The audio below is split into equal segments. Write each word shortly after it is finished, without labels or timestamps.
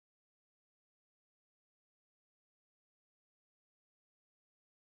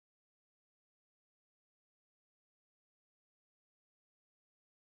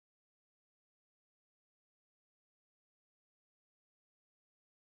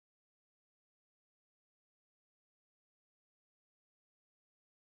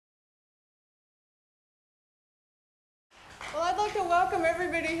like to welcome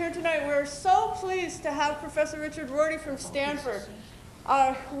everybody here tonight. We're so pleased to have Professor Richard Rorty from Stanford.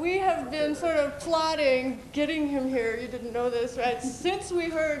 We have been sort of plotting getting him here. You didn't know this, right? Since we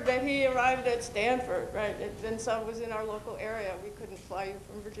heard that he arrived at Stanford, right? And so was in our local area. We couldn't fly you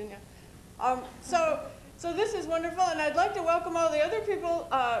from Virginia. So this is wonderful, and I'd like to welcome all the other people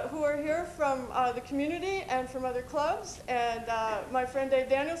who are here from the community and from other clubs, and my friend Dave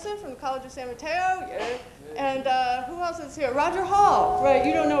Danielson from the College of San Mateo, and who else is here? Roger Hall, right?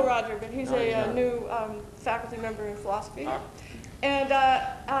 You don't know Roger, but he's a new faculty member in philosophy. And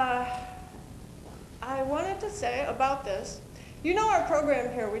I wanted to say about this, you know our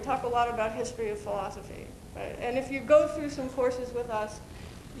program here, we talk a lot about history of philosophy, right? And if you go through some courses with us,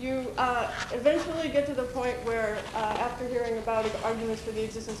 you eventually get to the point where, after hearing about arguments for the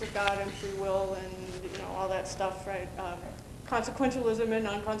existence of God and free will and all that stuff, right, consequentialism and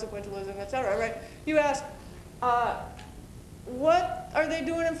non-consequentialism, et cetera, right, you ask, what are they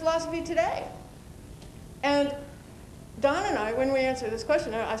doing in philosophy today? And Don and I, when we answer this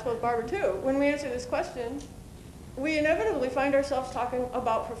question, I suppose Barbara too, when we answer this question, we inevitably find ourselves talking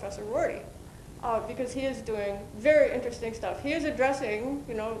about Professor Rorty. Because he is doing very interesting stuff. He is addressing,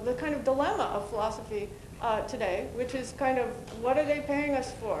 the kind of dilemma of philosophy today, which is kind of, what are they paying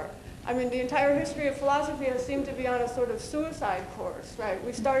us for? I mean, the entire history of philosophy has seemed to be on a sort of suicide course, right?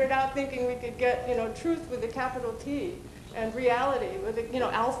 We started out thinking we could get, truth with a capital T, and reality with a,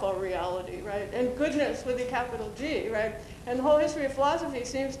 alpha reality, right? And goodness with a capital G, right? And the whole history of philosophy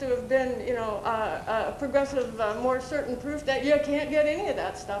seems to have been, a progressive, more certain proof that you can't get any of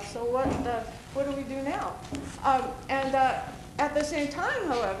that stuff. So what do we do now? At the same time,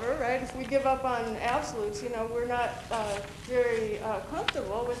 however, right, if we give up on absolutes, we're not very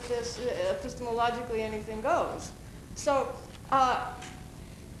comfortable with this epistemologically anything goes. So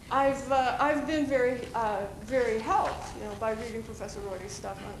I've been very helped, by reading Professor Rorty's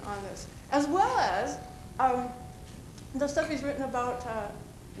stuff on this, as well as the stuff he's written about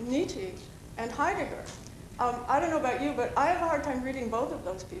Nietzsche and Heidegger. I don't know about you, but I have a hard time reading both of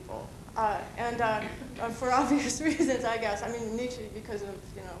those people, for obvious reasons, I guess. I mean, Nietzsche because of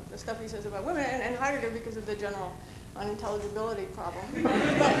the stuff he says about women, and Heidegger because of the general unintelligibility problem.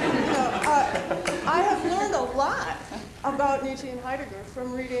 But I have learned a lot about Nietzsche and Heidegger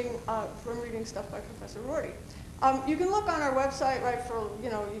from reading stuff by Professor Rorty. You can look on our website, right, for,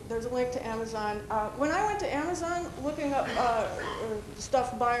 there's a link to Amazon. When I went to Amazon looking up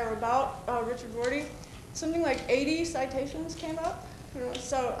stuff by or about Richard Rorty, something like 80 citations came up.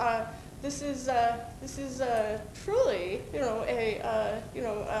 So this is truly,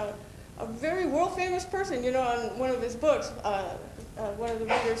 a very world-famous person. On one of his books, one of the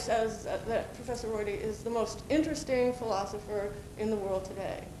readers says that Professor Rorty is the most interesting philosopher in the world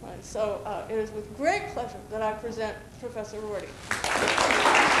today. Right? So it is with great pleasure that I present Professor Rorty.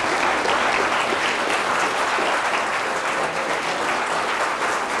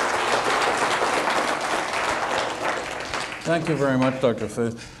 Thank you very much, Dr.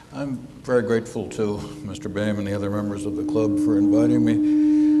 Faith. I'm very grateful to Mr. Boehm and the other members of the club for inviting me.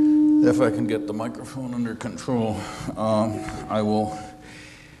 If I can get the microphone under control, I will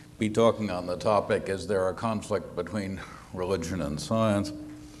be talking on the topic, is there a conflict between religion and science?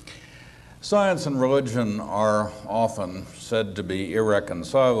 Science and religion are often said to be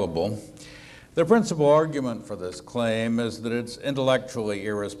irreconcilable. The principal argument for this claim is that it's intellectually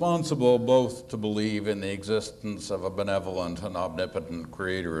irresponsible both to believe in the existence of a benevolent and omnipotent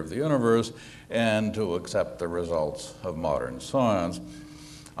creator of the universe and to accept the results of modern science.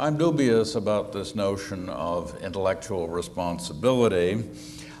 I'm dubious about this notion of intellectual responsibility.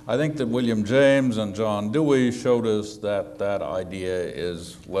 I think that William James and John Dewey showed us that that idea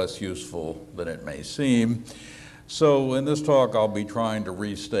is less useful than it may seem. So in this talk, I'll be trying to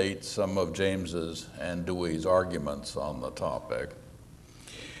restate some of James's and Dewey's arguments on the topic.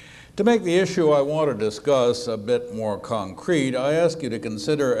 To make the issue I want to discuss a bit more concrete, I ask you to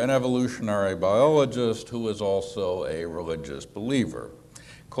consider an evolutionary biologist who is also a religious believer.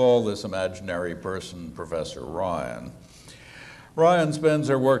 Call this imaginary person Professor Ryan. Ryan spends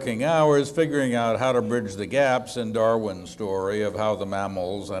her working hours figuring out how to bridge the gaps in Darwin's story of how the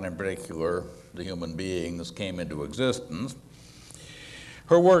mammals, and in particular the human beings, came into existence.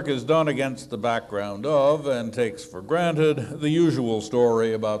 Her work is done against the background of, and takes for granted, the usual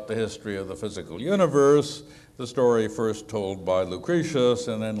story about the history of the physical universe, the story first told by Lucretius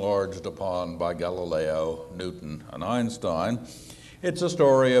and enlarged upon by Galileo, Newton, and Einstein. It's a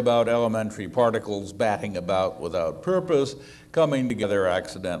story about elementary particles batting about without purpose, coming together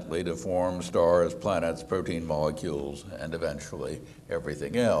accidentally to form stars, planets, protein molecules, and eventually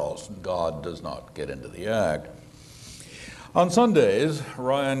everything else. God does not get into the act. On Sundays,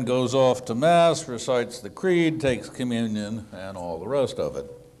 Ryan goes off to Mass, recites the creed, takes communion, and all the rest of it.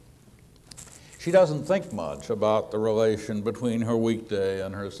 She doesn't think much about the relation between her weekday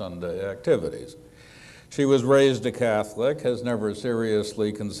and her Sunday activities. She was raised a Catholic, has never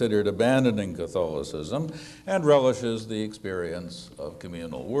seriously considered abandoning Catholicism, and relishes the experience of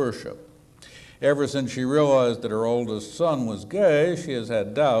communal worship. Ever since she realized that her oldest son was gay, she has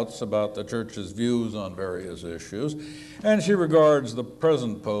had doubts about the Church's views on various issues, and she regards the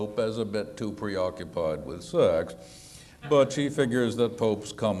present Pope as a bit too preoccupied with sex. But she figures that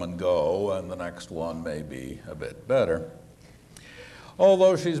popes come and go, and the next one may be a bit better.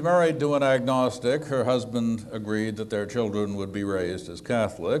 Although she's married to an agnostic, her husband agreed that their children would be raised as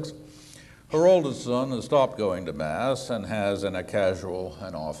Catholics. Her oldest son has stopped going to Mass and has, in a casual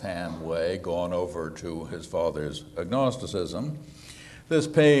and offhand way, gone over to his father's agnosticism. This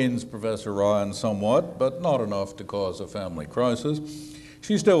pains Professor Ryan somewhat, but not enough to cause a family crisis.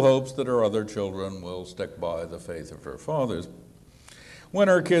 She still hopes that her other children will stick by the faith of her fathers. When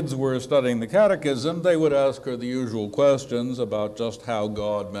her kids were studying the catechism, they would ask her the usual questions about just how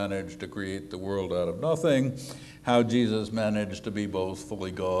God managed to create the world out of nothing, how Jesus managed to be both fully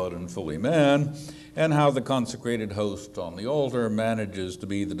God and fully man, and how the consecrated host on the altar manages to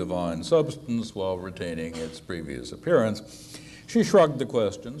be the divine substance while retaining its previous appearance. She shrugged the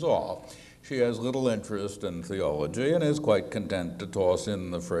questions off. She has little interest in theology and is quite content to toss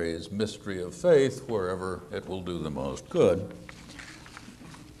in the phrase mystery of faith wherever it will do the most good.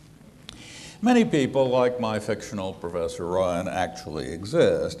 Many people, like my fictional Professor Ryan, actually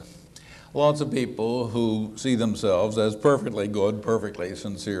exist. Lots of people who see themselves as perfectly good, perfectly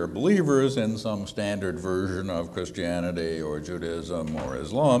sincere believers in some standard version of Christianity or Judaism or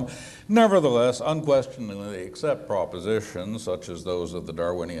Islam, nevertheless unquestioningly accept propositions such as those of the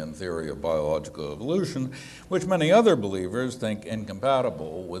Darwinian theory of biological evolution, which many other believers think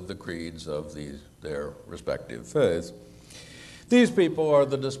incompatible with the creeds of their respective faiths. These people are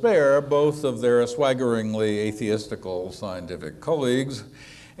the despair both of their swaggeringly atheistical scientific colleagues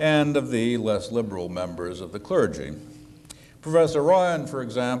and of the less liberal members of the clergy. Professor Ryan, for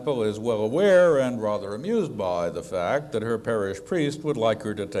example, is well aware and rather amused by the fact that her parish priest would like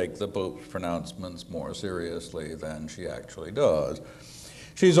her to take the Pope's pronouncements more seriously than she actually does.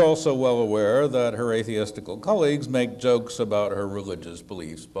 She's also well aware that her atheistical colleagues make jokes about her religious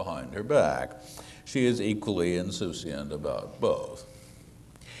beliefs behind her back. She is equally insouciant about both.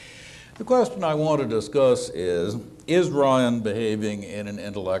 The question I want to discuss is Ryan behaving in an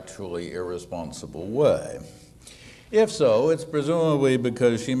intellectually irresponsible way? If so, it's presumably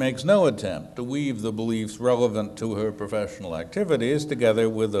because she makes no attempt to weave the beliefs relevant to her professional activities together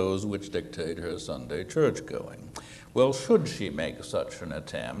with those which dictate her Sunday church-going. Well, should she make such an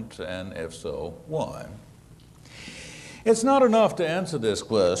attempt, and if so, why? It's not enough to answer this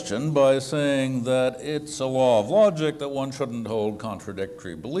question by saying that it's a law of logic that one shouldn't hold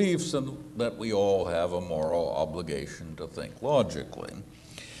contradictory beliefs and that we all have a moral obligation to think logically.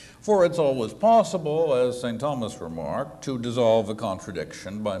 For it's always possible, as St. Thomas remarked, to dissolve a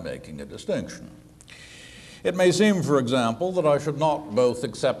contradiction by making a distinction. It may seem, for example, that I should not both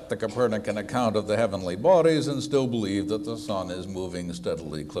accept the Copernican account of the heavenly bodies and still believe that the sun is moving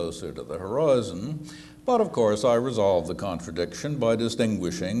steadily closer to the horizon. But of course, I resolve the contradiction by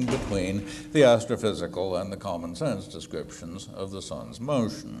distinguishing between the astrophysical and the common sense descriptions of the sun's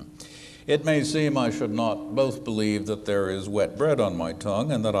motion. It may seem I should not both believe that there is wet bread on my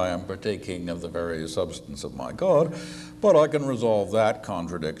tongue and that I am partaking of the very substance of my God, but I can resolve that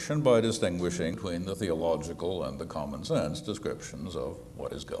contradiction by distinguishing between the theological and the common sense descriptions of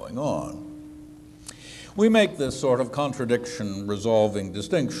what is going on. We make this sort of contradiction-resolving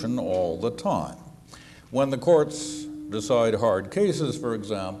distinction all the time. When the courts decide hard cases, for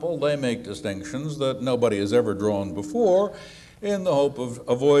example, they make distinctions that nobody has ever drawn before in the hope of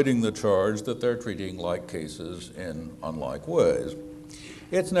avoiding the charge that they're treating like cases in unlike ways.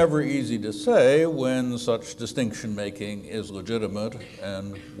 It's never easy to say when such distinction-making is legitimate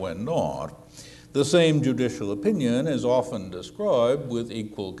and when not. The same judicial opinion is often described with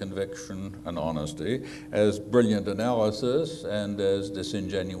equal conviction and honesty as brilliant analysis and as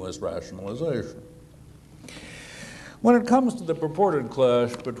disingenuous rationalization. When it comes to the purported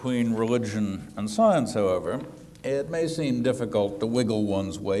clash between religion and science, however, it may seem difficult to wiggle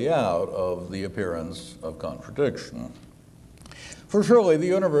one's way out of the appearance of contradiction. For surely the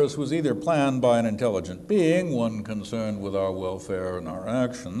universe was either planned by an intelligent being, one concerned with our welfare and our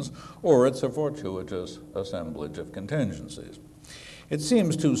actions, or it's a fortuitous assemblage of contingencies. It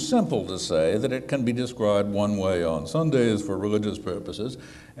seems too simple to say that it can be described one way on Sundays for religious purposes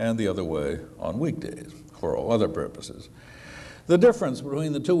and the other way on weekdays for all other purposes. The difference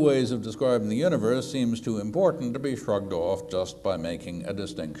between the two ways of describing the universe seems too important to be shrugged off just by making a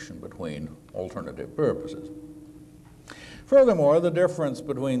distinction between alternative purposes. Furthermore, the difference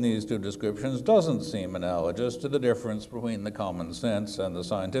between these two descriptions doesn't seem analogous to the difference between the common sense and the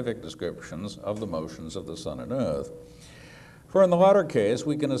scientific descriptions of the motions of the sun and earth. For in the latter case,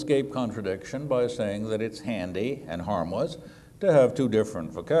 we can escape contradiction by saying that it's handy and harmless to have two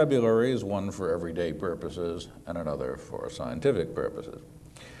different vocabularies, one for everyday purposes and another for scientific purposes.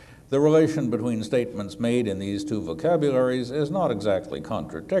 The relation between statements made in these two vocabularies is not exactly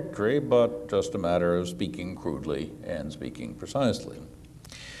contradictory, but just a matter of speaking crudely and speaking precisely.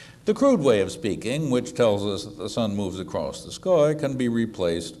 The crude way of speaking, which tells us that the sun moves across the sky, can be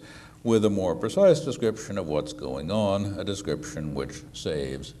replaced with a more precise description of what's going on, a description which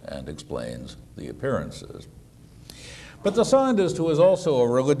saves and explains the appearances. But the scientist who is also a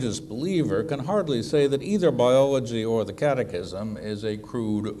religious believer can hardly say that either biology or the catechism is a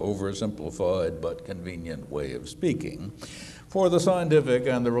crude, oversimplified, but convenient way of speaking, for the scientific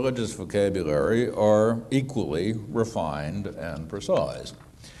and the religious vocabulary are equally refined and precise.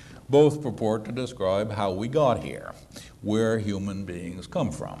 Both purport to describe how we got here, where human beings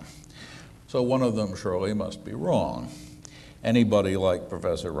come from. So one of them surely must be wrong. Anybody like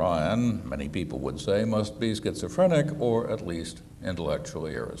Professor Ryan, many people would say, must be schizophrenic or at least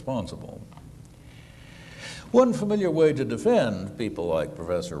intellectually irresponsible. One familiar way to defend people like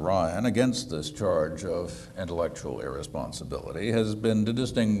Professor Ryan against this charge of intellectual irresponsibility has been to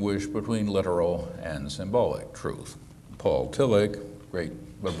distinguish between literal and symbolic truth. Paul Tillich, great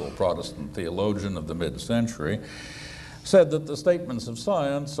liberal Protestant theologian of the mid-century, said that the statements of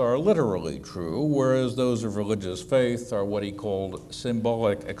science are literally true, whereas those of religious faith are what he called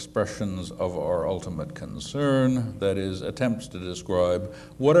symbolic expressions of our ultimate concern, that is, attempts to describe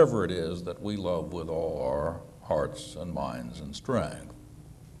whatever it is that we love with all our hearts and minds and strength.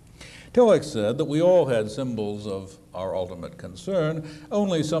 Tillich said that we all had symbols of our ultimate concern,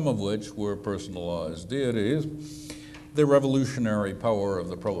 only some of which were personalized deities. The revolutionary power of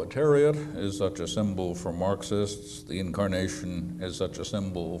the proletariat is such a symbol for Marxists. The incarnation is such a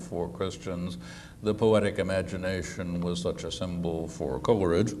symbol for Christians. The poetic imagination was such a symbol for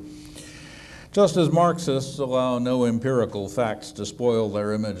Coleridge. Just as Marxists allow no empirical facts to spoil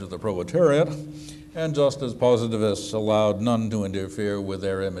their image of the proletariat, and just as positivists allowed none to interfere with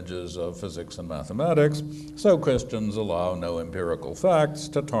their images of physics and mathematics, so Christians allow no empirical facts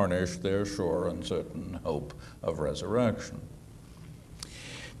to tarnish their sure and certain hope of resurrection.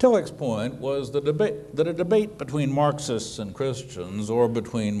 Tillich's point was that a debate between Marxists and Christians or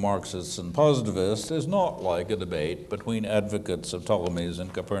between Marxists and positivists is not like a debate between advocates of Ptolemy's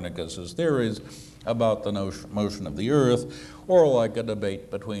and Copernicus's theories about the motion of the earth, or like a debate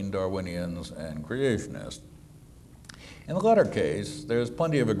between Darwinians and creationists. In the latter case, there's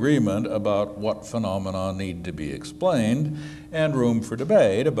plenty of agreement about what phenomena need to be explained, and room for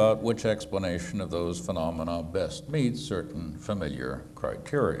debate about which explanation of those phenomena best meets certain familiar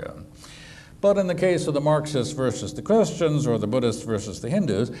criteria. But in the case of the Marxists versus the Christians, or the Buddhists versus the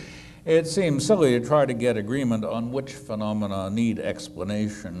Hindus, it seems silly to try to get agreement on which phenomena need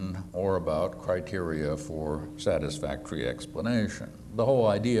explanation or about criteria for satisfactory explanation. The whole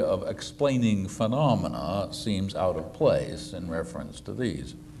idea of explaining phenomena seems out of place in reference to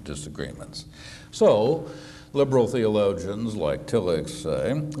these disagreements. So, liberal theologians like Tillich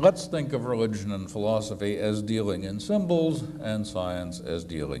say, let's think of religion and philosophy as dealing in symbols and science as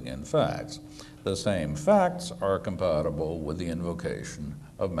dealing in facts. The same facts are compatible with the invocation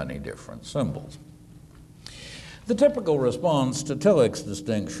of many different symbols. The typical response to Tillich's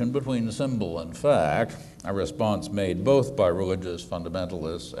distinction between symbol and fact, a response made both by religious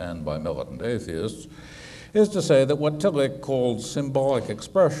fundamentalists and by militant atheists, is to say that what Tillich called symbolic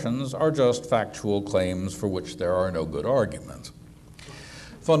expressions are just factual claims for which there are no good arguments.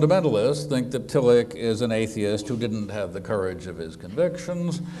 Fundamentalists think that Tillich is an atheist who didn't have the courage of his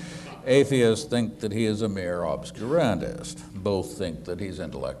convictions. Atheists think that he is a mere obscurantist. Both think that he's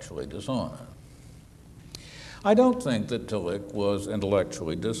intellectually dishonest. I don't think that Tillich was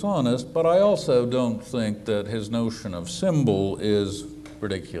intellectually dishonest, but I also don't think that his notion of symbol is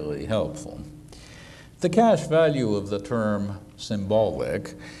particularly helpful. The cash value of the term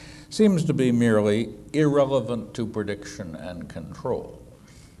symbolic seems to be merely irrelevant to prediction and control.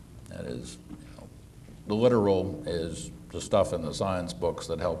 That is, the literal is the stuff in the science books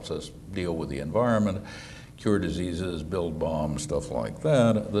that helps us deal with the environment, cure diseases, build bombs, stuff like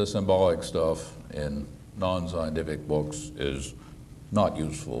that. The symbolic stuff in non-scientific books is not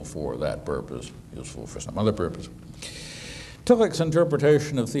useful for that purpose, useful for some other purpose. Tillich's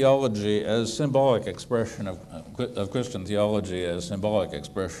interpretation of theology as symbolic expression of Christian theology as symbolic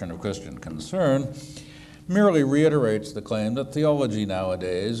expression of Christian concern merely reiterates the claim that theology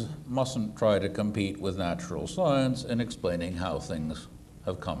nowadays mustn't try to compete with natural science in explaining how things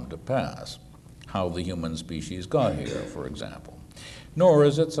have come to pass, how the human species got here, for example. Nor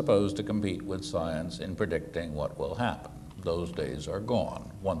is it supposed to compete with science in predicting what will happen. Those days are gone.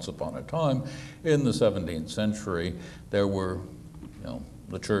 Once upon a time, in the 17th century, there were,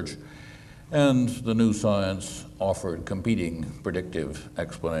 the church and the new science offered competing predictive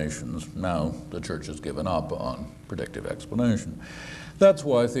explanations. Now the church has given up on predictive explanation. That's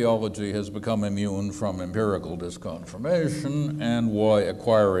why theology has become immune from empirical disconfirmation, and why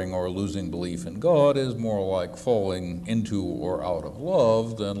acquiring or losing belief in God is more like falling into or out of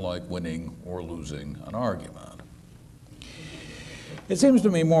love than like winning or losing an argument. It seems to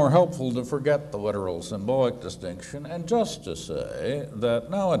me more helpful to forget the literal symbolic distinction and just to say that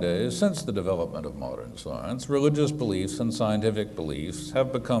nowadays, since the development of modern science, religious beliefs and scientific beliefs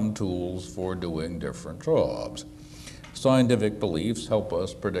have become tools for doing different jobs. Scientific beliefs help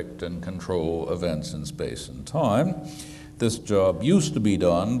us predict and control events in space and time. This job used to be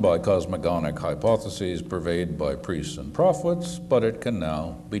done by cosmogonic hypotheses purveyed by priests and prophets, but it can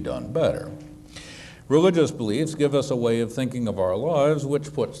now be done better. Religious beliefs give us a way of thinking of our lives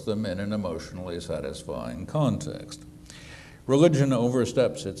which puts them in an emotionally satisfying context. Religion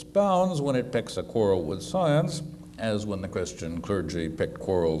oversteps its bounds when it picks a quarrel with science, as when the Christian clergy picked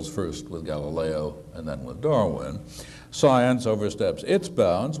quarrels first with Galileo and then with Darwin. Science oversteps its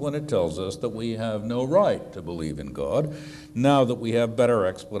bounds when it tells us that we have no right to believe in God, now that we have better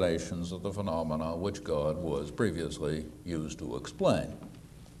explanations of the phenomena which God was previously used to explain.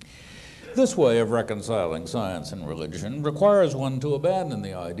 This way of reconciling science and religion requires one to abandon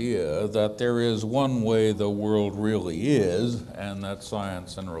the idea that there is one way the world really is, and that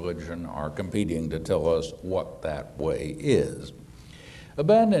science and religion are competing to tell us what that way is.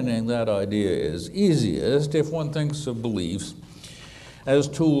 Abandoning that idea is easiest if one thinks of beliefs as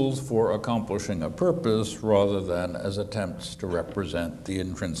tools for accomplishing a purpose rather than as attempts to represent the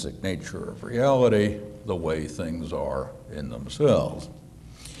intrinsic nature of reality, the way things are in themselves.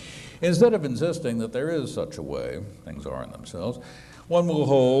 Instead of insisting that there is such a way things are in themselves, one will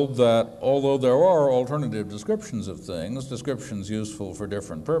hold that although there are alternative descriptions of things, descriptions useful for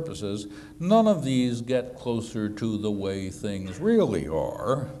different purposes, none of these get closer to the way things really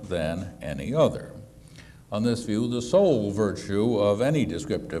are than any other. On this view, the sole virtue of any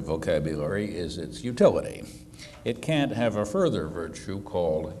descriptive vocabulary is its utility. It can't have a further virtue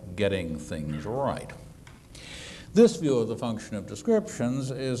called getting things right. This view of the function of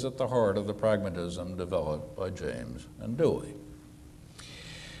descriptions is at the heart of the pragmatism developed by James and Dewey.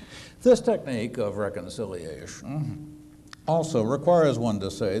 This technique of reconciliation also requires one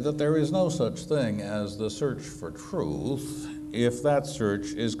to say that there is no such thing as the search for truth if that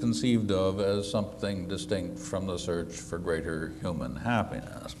search is conceived of as something distinct from the search for greater human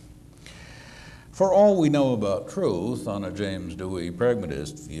happiness. For all we know about truth on a James Dewey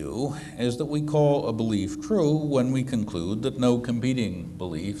pragmatist view is that we call a belief true when we conclude that no competing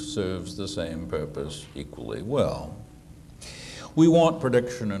belief serves the same purpose equally well. We want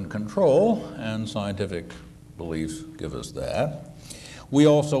prediction and control, and scientific beliefs give us that. We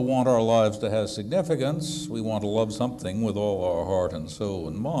also want our lives to have significance. We want to love something with all our heart and soul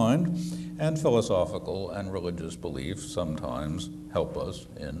and mind, and philosophical and religious beliefs sometimes help us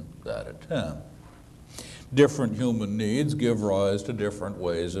in that attempt. Different human needs give rise to different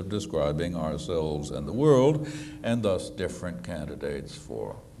ways of describing ourselves and the world, and thus different candidates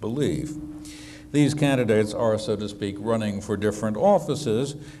for belief. These candidates are, so to speak, running for different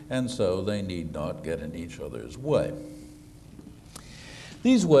offices, and so they need not get in each other's way.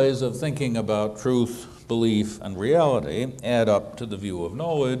 These ways of thinking about truth, belief, and reality add up to the view of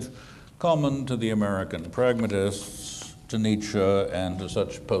knowledge common to the American pragmatists, to Nietzsche, and to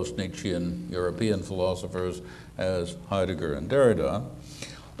such post-Nietzschean European philosophers as Heidegger and Derrida.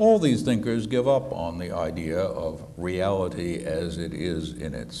 All these thinkers give up on the idea of reality as it is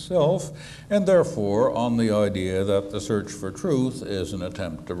in itself, and therefore on the idea that the search for truth is an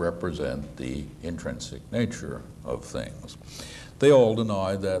attempt to represent the intrinsic nature of things. They all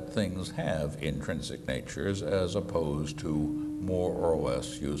deny that things have intrinsic natures as opposed to more or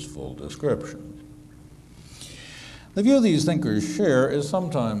less useful descriptions. The view these thinkers share is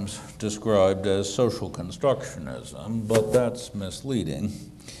sometimes described as social constructionism, but that's misleading.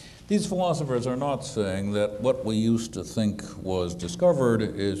 These philosophers are not saying that what we used to think was discovered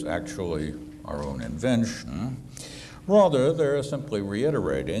is actually our own invention. Rather, they're simply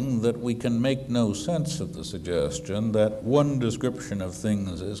reiterating that we can make no sense of the suggestion that one description of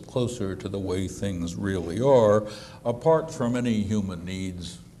things is closer to the way things really are, apart from any human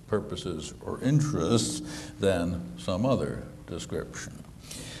needs, purposes, or interests than some other description.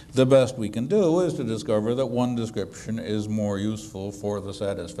 The best we can do is to discover that one description is more useful for the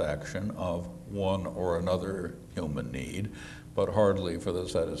satisfaction of one or another human need, but hardly for the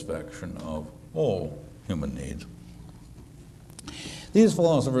satisfaction of all human needs. These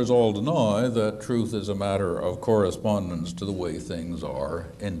philosophers all deny that truth is a matter of correspondence to the way things are,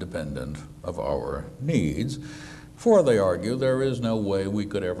 independent of our needs, for they argue there is no way we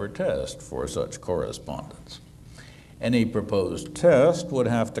could ever test for such correspondence. Any proposed test would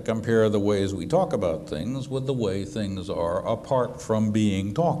have to compare the ways we talk about things with the way things are apart from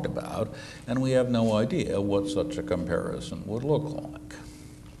being talked about, and we have no idea what such a comparison would look like.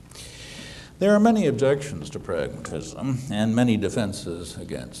 There are many objections to pragmatism and many defenses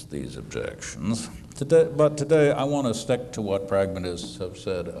against these objections. But today I want to stick to what pragmatists have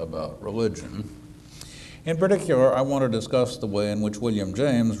said about religion. In particular, I want to discuss the way in which William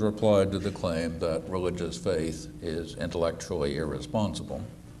James replied to the claim that religious faith is intellectually irresponsible.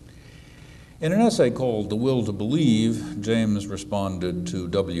 In an essay called The Will to Believe, James responded to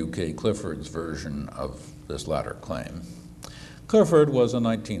W.K. Clifford's version of this latter claim. Clifford was a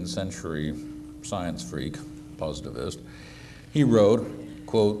 19th century science freak, positivist. He wrote,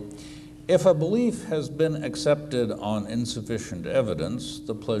 quote, "If a belief has been accepted on insufficient evidence,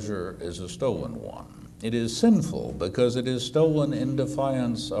 the pleasure is a stolen one. It is sinful because it is stolen in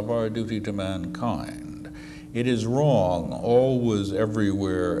defiance of our duty to mankind. It is wrong, always,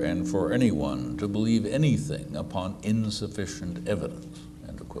 everywhere, and for anyone to believe anything upon insufficient evidence."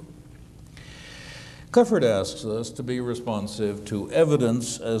 End of quote. Clifford asks us to be responsive to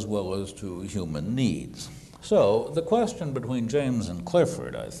evidence as well as to human needs. So the question between James and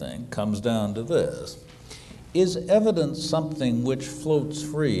Clifford, I think, comes down to this. Is evidence something which floats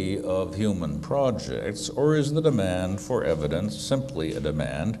free of human projects, or is the demand for evidence simply a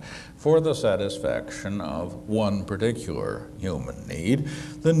demand for the satisfaction of one particular human need,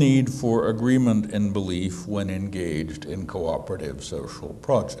 the need for agreement in belief when engaged in cooperative social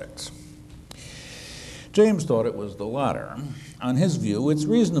projects? James thought it was the latter. On his view, it's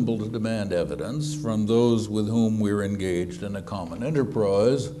reasonable to demand evidence from those with whom we're engaged in a common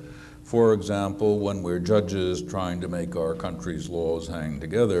enterprise. For example, when we're judges trying to make our country's laws hang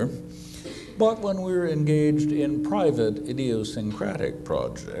together. But when we're engaged in private, idiosyncratic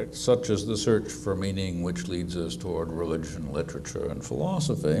projects, such as the search for meaning which leads us toward religion, literature, and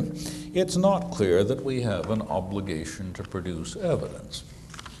philosophy, it's not clear that we have an obligation to produce evidence.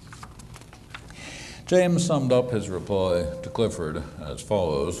 James summed up his reply to Clifford as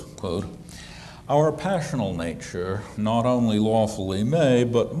follows, quote, "Our passional nature not only lawfully may,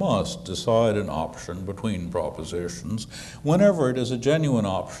 but must decide an option between propositions whenever it is a genuine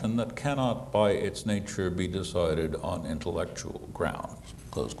option that cannot by its nature be decided on intellectual grounds."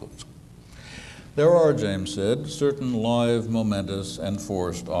 Close quotes. There are, James said, certain live, momentous, and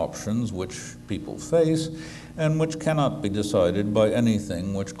forced options which people face and which cannot be decided by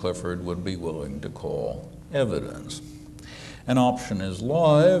anything which Clifford would be willing to call evidence. An option is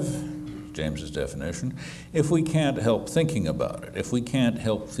live, James's definition, if we can't help thinking about it, if we can't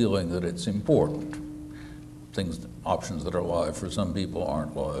help feeling that it's important. Options that are live for some people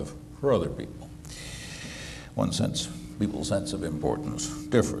aren't live for other people. People's sense of importance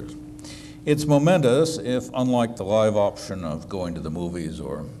differs. It's momentous if, unlike the live option of going to the movies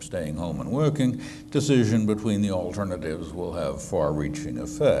or staying home and working, decision between the alternatives will have far-reaching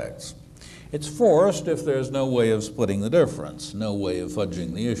effects. It's forced if there's no way of splitting the difference, no way of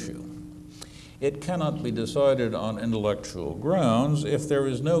fudging the issue. It cannot be decided on intellectual grounds if there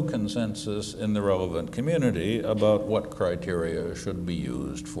is no consensus in the relevant community about what criteria should be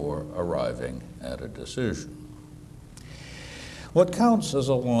used for arriving at a decision. What counts as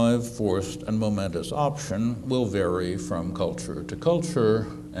a live, forced, and momentous option will vary from culture to culture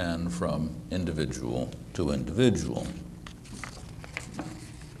and from individual to individual.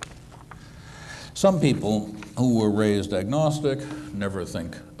 Some people who were raised agnostic never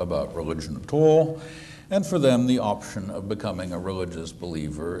think about religion at all, and for them the option of becoming a religious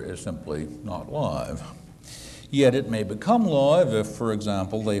believer is simply not live. Yet it may become live if, for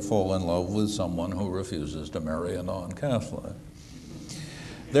example, they fall in love with someone who refuses to marry a non-Catholic.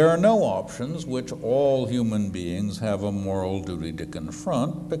 There are no options which all human beings have a moral duty to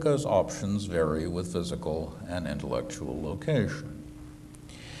confront because options vary with physical and intellectual location.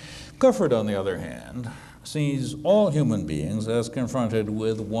 Clifford, on the other hand, sees all human beings as confronted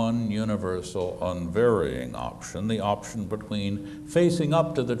with one universal, unvarying option, the option between facing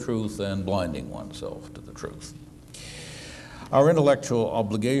up to the truth and blinding oneself to the truth. Our intellectual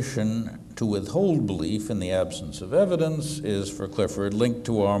obligation to withhold belief in the absence of evidence is, for Clifford, linked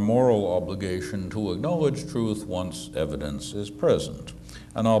to our moral obligation to acknowledge truth once evidence is present,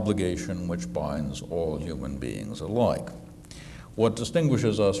 an obligation which binds all human beings alike. What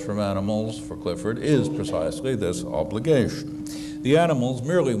distinguishes us from animals, for Clifford, is precisely this obligation. The animals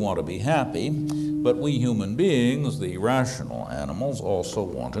merely want to be happy, but we human beings, the rational animals, also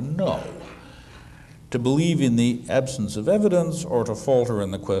want to know. To believe in the absence of evidence or to falter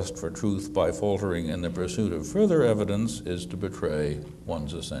in the quest for truth by faltering in the pursuit of further evidence is to betray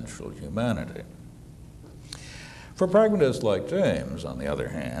one's essential humanity. For pragmatists like James, on the other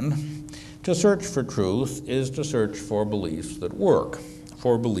hand, to search for truth is to search for beliefs that work,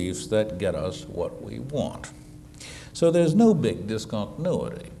 for beliefs that get us what we want. So there's no big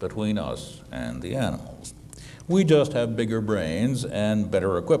discontinuity between us and the animals. We just have bigger brains and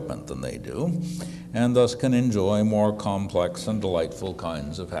better equipment than they do, and thus can enjoy more complex and delightful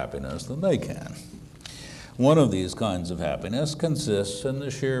kinds of happiness than they can. One of these kinds of happiness consists in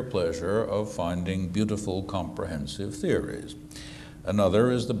the sheer pleasure of finding beautiful, comprehensive theories.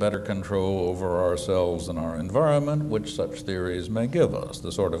 Another is the better control over ourselves and our environment, which such theories may give us,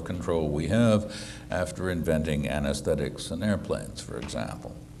 the sort of control we have after inventing anesthetics and airplanes, for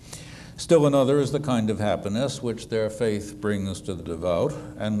example. Still another is the kind of happiness which their faith brings to the devout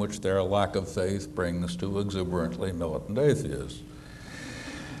and which their lack of faith brings to exuberantly militant atheists.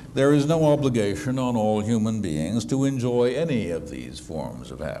 There is no obligation on all human beings to enjoy any of these forms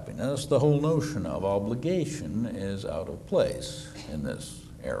of happiness. The whole notion of obligation is out of place in this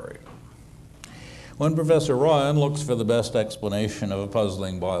area. When Professor Ryan looks for the best explanation of a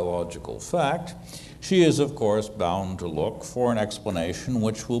puzzling biological fact, she is, of course, bound to look for an explanation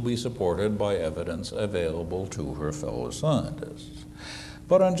which will be supported by evidence available to her fellow scientists.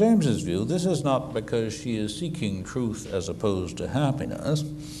 But on James's view, this is not because she is seeking truth as opposed to happiness.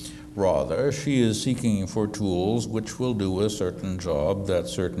 Rather, she is seeking for tools which will do a certain job that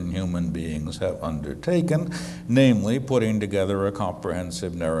certain human beings have undertaken, namely putting together a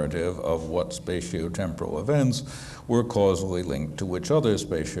comprehensive narrative of what spatiotemporal events were causally linked to which other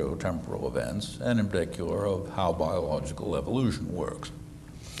spatiotemporal events, and in particular of how biological evolution works.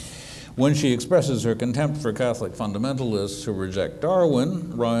 When she expresses her contempt for Catholic fundamentalists who reject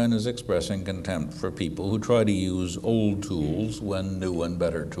Darwin, Ryan is expressing contempt for people who try to use old tools when new and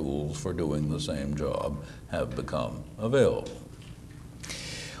better tools for doing the same job have become available.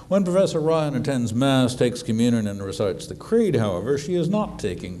 When Professor Ryan attends Mass, takes communion, and recites the Creed, however, she is not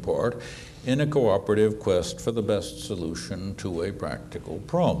taking part in a cooperative quest for the best solution to a practical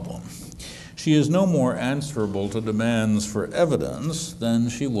problem. She is no more answerable to demands for evidence than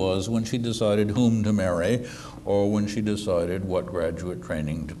she was when she decided whom to marry or when she decided what graduate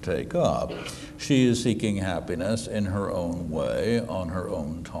training to take up. She is seeking happiness in her own way, on her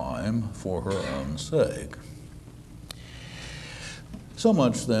own time, for her own sake. So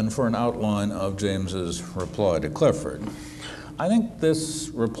much then for an outline of James's reply to Clifford. I think this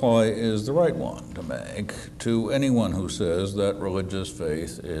reply is the right one to make to anyone who says that religious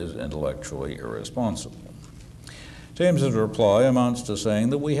faith is intellectually irresponsible. James's reply amounts to saying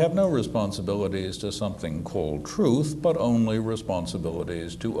that we have no responsibilities to something called truth, but only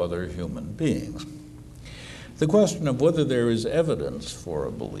responsibilities to other human beings. The question of whether there is evidence for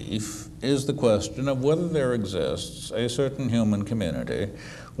a belief is the question of whether there exists a certain human community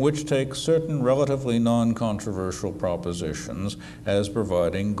which takes certain relatively non-controversial propositions as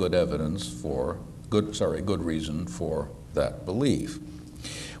providing good evidence for, good reason for that belief.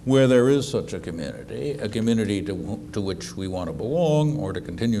 Where there is such a community to which we want to belong or to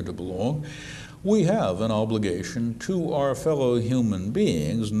continue to belong, we have an obligation to our fellow human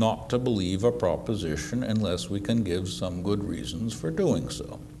beings not to believe a proposition unless we can give some good reasons for doing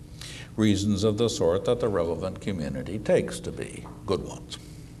so. Reasons of the sort that the relevant community takes to be good ones.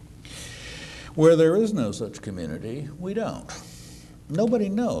 Where there is no such community, we don't. Nobody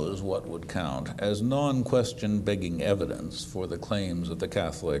knows what would count as non-question begging evidence for the claims of the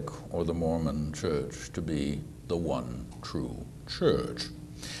Catholic or the Mormon Church to be the one true church.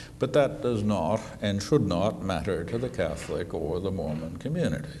 But that does not and should not matter to the Catholic or the Mormon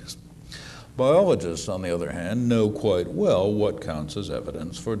communities. Biologists, on the other hand, know quite well what counts as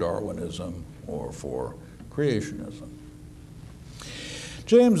evidence for Darwinism or for creationism.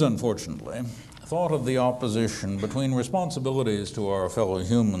 James, unfortunately, thought of the opposition between responsibilities to our fellow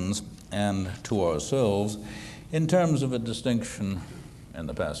humans and to ourselves in terms of a distinction in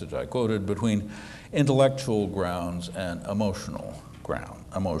the passage I quoted, between intellectual grounds and emotional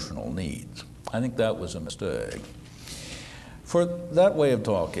needs. I think that was a mistake. For that way of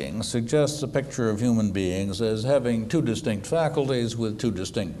talking suggests a picture of human beings as having two distinct faculties with two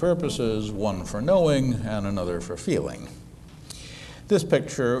distinct purposes, one for knowing and another for feeling. This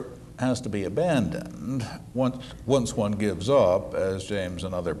picture has to be abandoned once one gives up, as James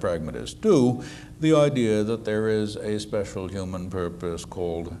and other pragmatists do, the idea that there is a special human purpose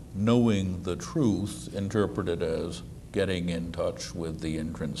called knowing the truth, interpreted as getting in touch with the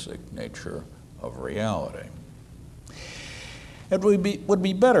intrinsic nature of reality. It would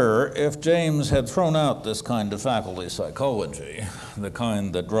be better if James had thrown out this kind of faculty psychology, the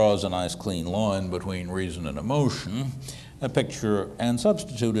kind that draws a nice clean line between reason and emotion, a picture, and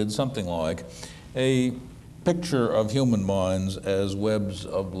substituted something like a picture of human minds as webs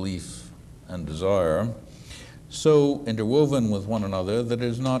of belief and desire, so interwoven with one another that it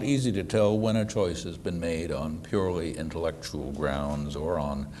is not easy to tell when a choice has been made on purely intellectual grounds or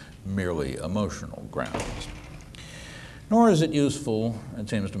on merely emotional grounds. Nor is it useful, it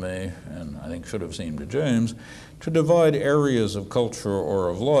seems to me, and I think should have seemed to James, to divide areas of culture or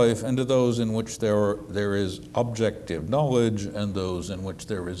of life into those in which there is objective knowledge and those in which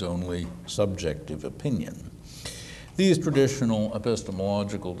there is only subjective opinion. These traditional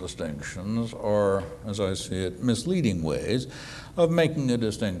epistemological distinctions are, as I see it, misleading ways of making a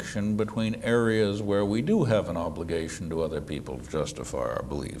distinction between areas where we do have an obligation to other people to justify our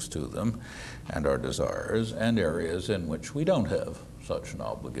beliefs to them and our desires, and areas in which we don't have such an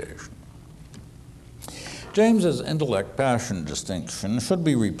obligation. James's intellect-passion distinction should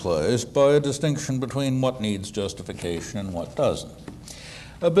be replaced by a distinction between what needs justification and what doesn't.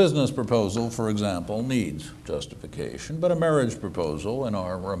 A business proposal, for example, needs justification, but a marriage proposal in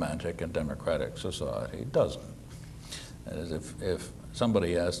our romantic and democratic society doesn't. That is, if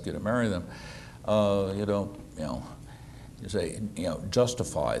somebody asks you to marry them, you don't, you say,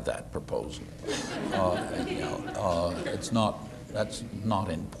 justify that proposal. That's not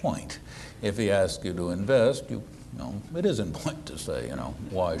in point. If he asks you to invest, it is in point to say,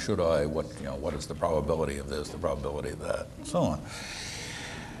 why should I? What is the probability of this, the probability of that, and so on.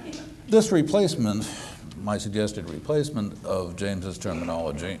 This replacement, my suggested replacement of James's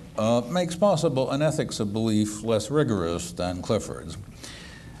terminology, makes possible an ethics of belief less rigorous than Clifford's.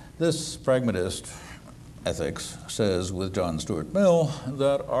 This pragmatist ethics says with John Stuart Mill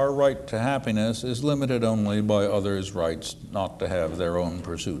that our right to happiness is limited only by others' rights not to have their own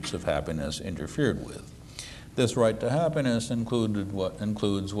pursuits of happiness interfered with. This right to happiness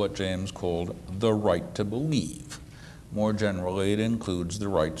includes what James called the right to believe. More generally, it includes the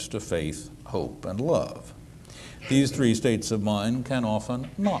rights to faith, hope, and love. These three states of mind can often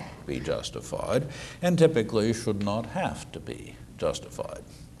not be justified, and typically should not have to be justified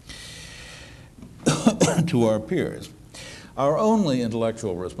to our peers. Our only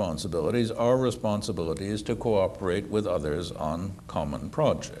intellectual responsibilities are responsibilities to cooperate with others on common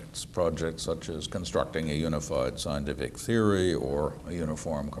projects such as constructing a unified scientific theory or a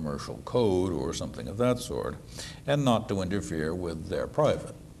uniform commercial code or something of that sort, and not to interfere with their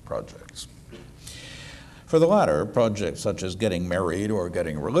private projects. For the latter, projects such as getting married or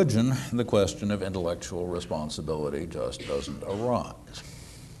getting religion, the question of intellectual responsibility just doesn't arise.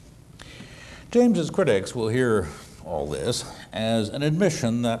 James's critics will hear all this as an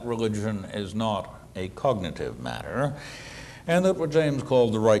admission that religion is not a cognitive matter, and that what James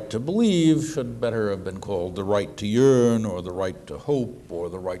called the right to believe should better have been called the right to yearn, or the right to hope, or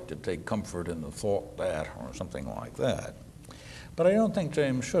the right to take comfort in the thought that, or something like that. But I don't think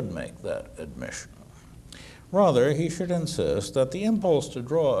James should make that admission. Rather, he should insist that the impulse to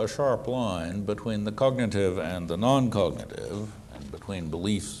draw a sharp line between the cognitive and the non-cognitive, and between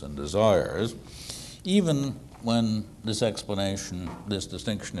beliefs and desires, even when this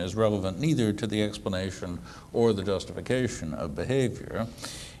distinction is relevant neither to the explanation or the justification of behavior,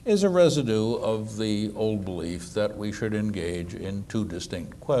 is a residue of the old belief that we should engage in two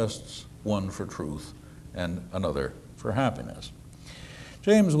distinct quests, one for truth and another for happiness.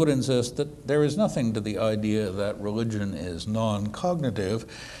 James would insist that there is nothing to the idea that religion is non-cognitive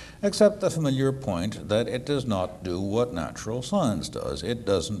except the familiar point that it does not do what natural science does. It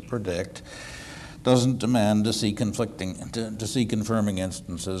doesn't predict, doesn't demand to see confirming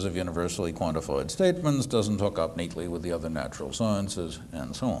instances of universally quantified statements, doesn't hook up neatly with the other natural sciences,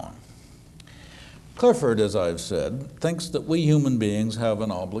 and so on. Clifford, as I've said, thinks that we human beings have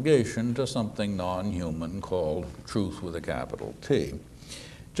an obligation to something non-human called truth with a capital T.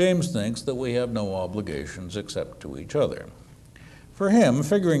 James thinks that we have no obligations except to each other. For him,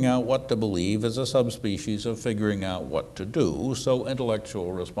 figuring out what to believe is a subspecies of figuring out what to do, so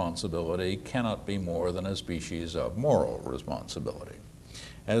intellectual responsibility cannot be more than a species of moral responsibility.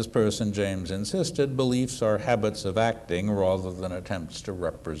 As Person James insisted, beliefs are habits of acting rather than attempts to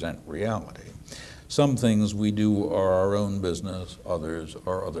represent reality. Some things we do are our own business, others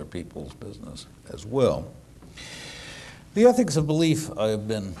are other people's business as well. The ethics of belief I have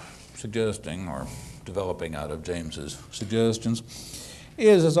been suggesting, or developing out of James's suggestions,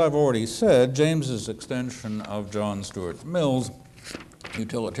 is, as I've already said, James's extension of John Stuart Mill's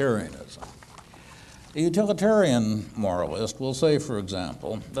utilitarianism. A utilitarian moralist will say, for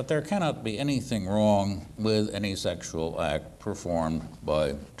example, that there cannot be anything wrong with any sexual act performed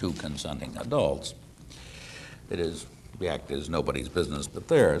by two consenting adults. The act is nobody's business but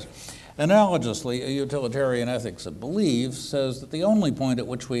theirs. Analogously, a utilitarian ethics of belief says that the only point at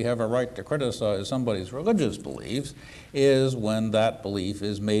which we have a right to criticize somebody's religious beliefs is when that belief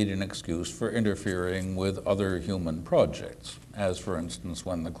is made an excuse for interfering with other human projects, as for instance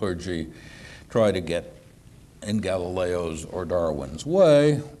when the clergy try to get in Galileo's or Darwin's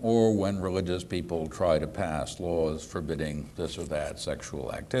way, or when religious people try to pass laws forbidding this or that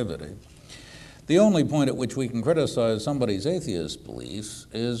sexual activity. The only point at which we can criticize somebody's atheist beliefs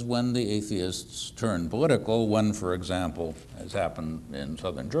is when the atheists turn political, when, for example, as happened in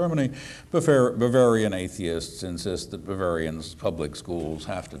southern Germany, Bavarian atheists insist that Bavarians' public schools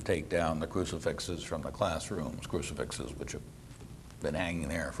have to take down the crucifixes from the classrooms, crucifixes which have been hanging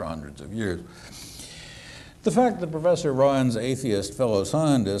there for hundreds of years. The fact that Professor Ryan's atheist fellow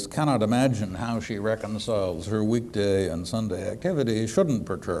scientist cannot imagine how she reconciles her weekday and Sunday activities shouldn't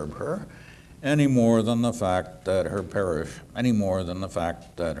perturb her, any more than the fact that her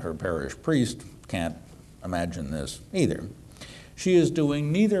parish priest can't imagine this either. She is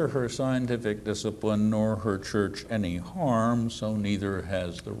doing neither her scientific discipline nor her church any harm, so neither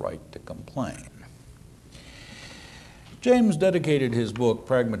has the right to complain. James dedicated his book,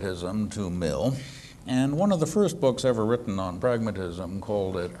 Pragmatism, to Mill, and one of the first books ever written on pragmatism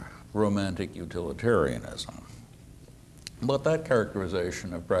called it Romantic Utilitarianism. But that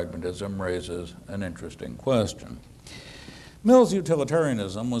characterization of pragmatism raises an interesting question. Mill's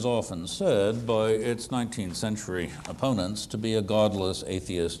utilitarianism was often said by its 19th century opponents to be a godless,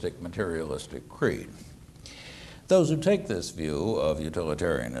 atheistic, materialistic creed. Those who take this view of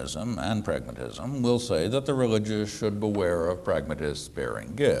utilitarianism and pragmatism will say that the religious should beware of pragmatists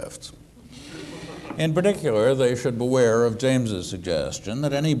bearing gifts. In particular, they should beware of James's suggestion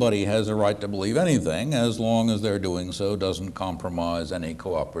that anybody has a right to believe anything as long as their doing so doesn't compromise any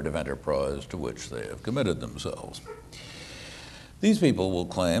cooperative enterprise to which they have committed themselves. These people will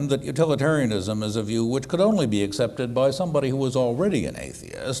claim that utilitarianism is a view which could only be accepted by somebody who was already an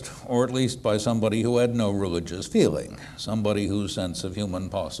atheist, or at least by somebody who had no religious feeling, somebody whose sense of human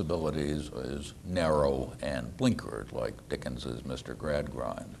possibilities is narrow and blinkered, like Dickens's Mr.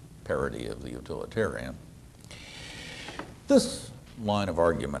 Gradgrind parody of the utilitarian. This line of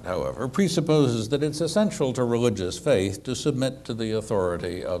argument, however, presupposes that it's essential to religious faith to submit to the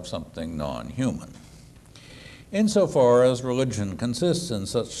authority of something non-human. Insofar as religion consists in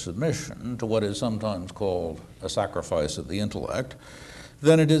such submission to what is sometimes called a sacrifice of the intellect,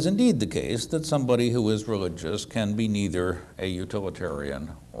 then it is indeed the case that somebody who is religious can be neither a utilitarian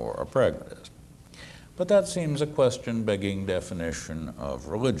or a pragmatist. But that seems a question-begging definition of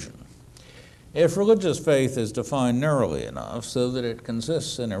religion. If religious faith is defined narrowly enough so that it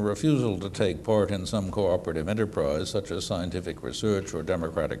consists in a refusal to take part in some cooperative enterprise such as scientific research or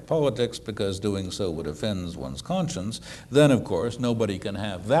democratic politics because doing so would offend one's conscience, then of course nobody can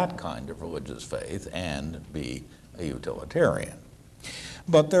have that kind of religious faith and be a utilitarian.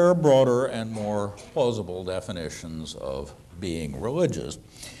 But there are broader and more plausible definitions of being religious.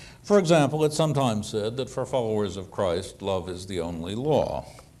 For example, it's sometimes said that for followers of Christ, love is the only law.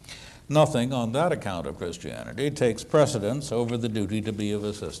 Nothing on that account of Christianity takes precedence over the duty to be of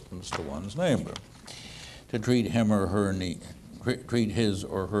assistance to one's neighbor, to treat his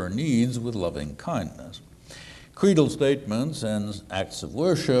or her needs with loving kindness. Creedal statements and acts of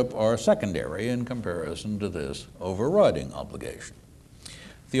worship are secondary in comparison to this overriding obligation.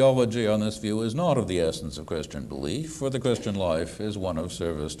 Theology on this view is not of the essence of Christian belief, for the Christian life is one of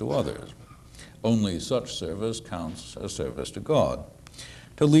service to others. Only such service counts as service to God.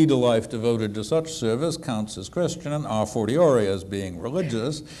 To lead a life devoted to such service counts as Christian and a fortiori as being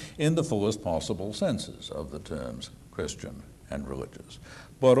religious in the fullest possible senses of the terms Christian and religious.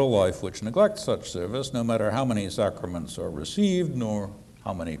 But a life which neglects such service, no matter how many sacraments are received nor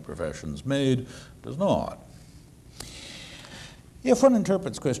how many professions made, does not. If one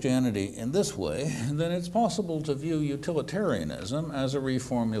interprets Christianity in this way, then it's possible to view utilitarianism as a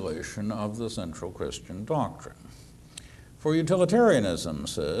reformulation of the central Christian doctrine. For utilitarianism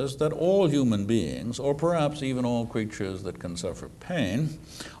says that all human beings, or perhaps even all creatures that can suffer pain,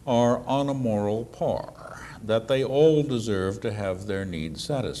 are on a moral par, that they all deserve to have their needs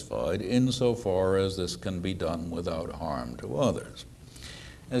satisfied insofar as this can be done without harm to others.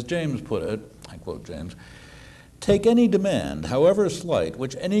 As James put it, I quote James, "Take any demand, however slight,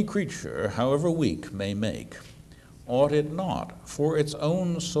 which any creature, however weak, may make. Ought it not, for its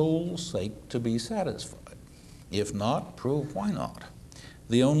own soul's sake, to be satisfied? If not, prove why not.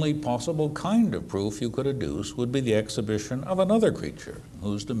 The only possible kind of proof you could adduce would be the exhibition of another creature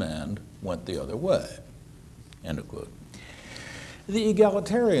whose demand went the other way." End of quote. The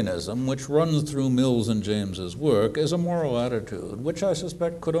egalitarianism which runs through Mill's and James's work is a moral attitude which I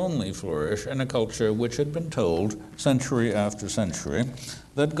suspect could only flourish in a culture which had been told, century after century,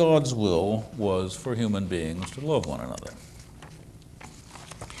 that God's will was for human beings to love one another,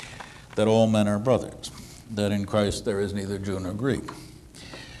 that all men are brothers, that in Christ there is neither Jew nor Greek.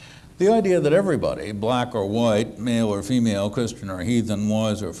 The idea that everybody, black or white, male or female, Christian or heathen,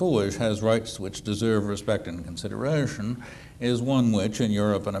 wise or foolish, has rights which deserve respect and consideration is one which, in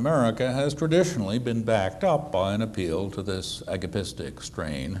Europe and America, has traditionally been backed up by an appeal to this agapistic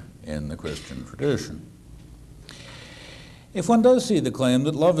strain in the Christian tradition. If one does see the claim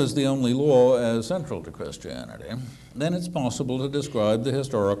that love is the only law as central to Christianity, then it's possible to describe the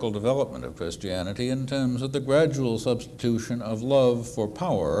historical development of Christianity in terms of the gradual substitution of love for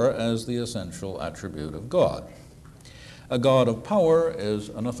power as the essential attribute of God. A God of power is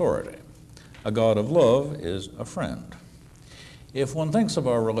an authority. A God of love is a friend. If one thinks of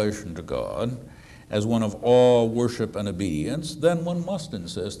our relation to God as one of awe, worship, and obedience, then one must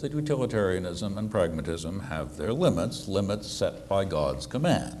insist that utilitarianism and pragmatism have their limits, limits set by God's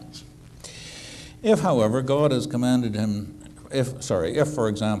commands. If, however, if, for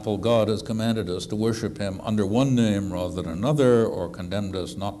example, God has commanded us to worship him under one name rather than another, or condemned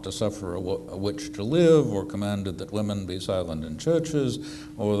us not to suffer a witch to live, or commanded that women be silent in churches,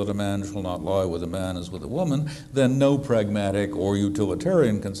 or that a man shall not lie with a man as with a woman, then no pragmatic or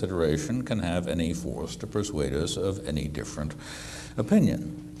utilitarian consideration can have any force to persuade us of any different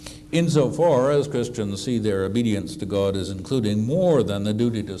opinion. Insofar as Christians see their obedience to God as including more than the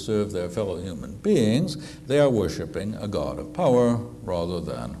duty to serve their fellow human beings, they are worshiping a God of power rather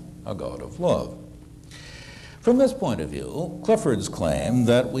than a God of love. From this point of view, Clifford's claim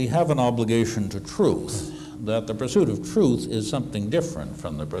that we have an obligation to truth, that the pursuit of truth is something different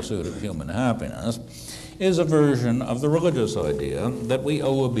from the pursuit of human happiness, is a version of the religious idea that we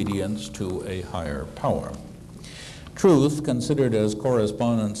owe obedience to a higher power. Truth, considered as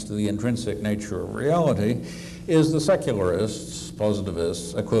correspondence to the intrinsic nature of reality, is the secularists'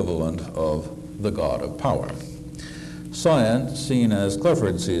 positivists' equivalent of the God of power. Science, seen as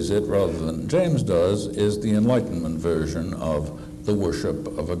Clifford sees it rather than James does, is the Enlightenment version of the worship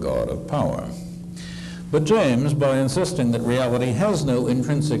of a God of power. But James, by insisting that reality has no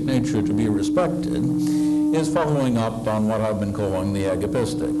intrinsic nature to be respected, is following up on what I've been calling the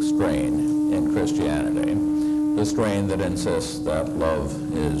agapistic strain in Christianity, the strain that insists that love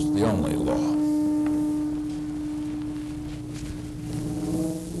is the only law.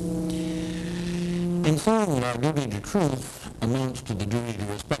 In saying that our duty to truth amounts to the duty to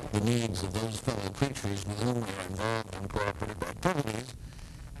respect the needs of those fellow creatures with whom we are involved in cooperative activities,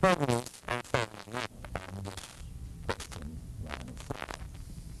 pragmatists are following up on this Christian line of thought.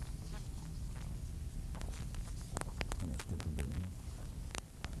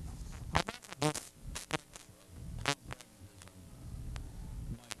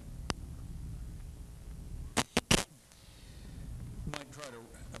 Might try to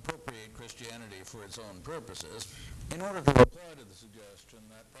appropriate Christianity for its own purposes in order to reply to the suggestion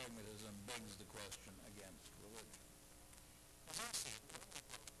that pragmatism begs the question against religion. As I see it, the only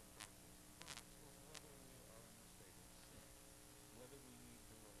question is whether we are in a state of sin, whether we need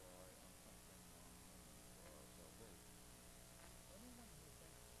to rely on something non-human for our salvation. Anyone who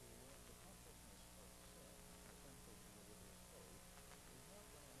thinks the consciousness of sin essential to religious faith is not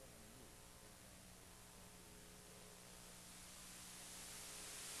going to have any use for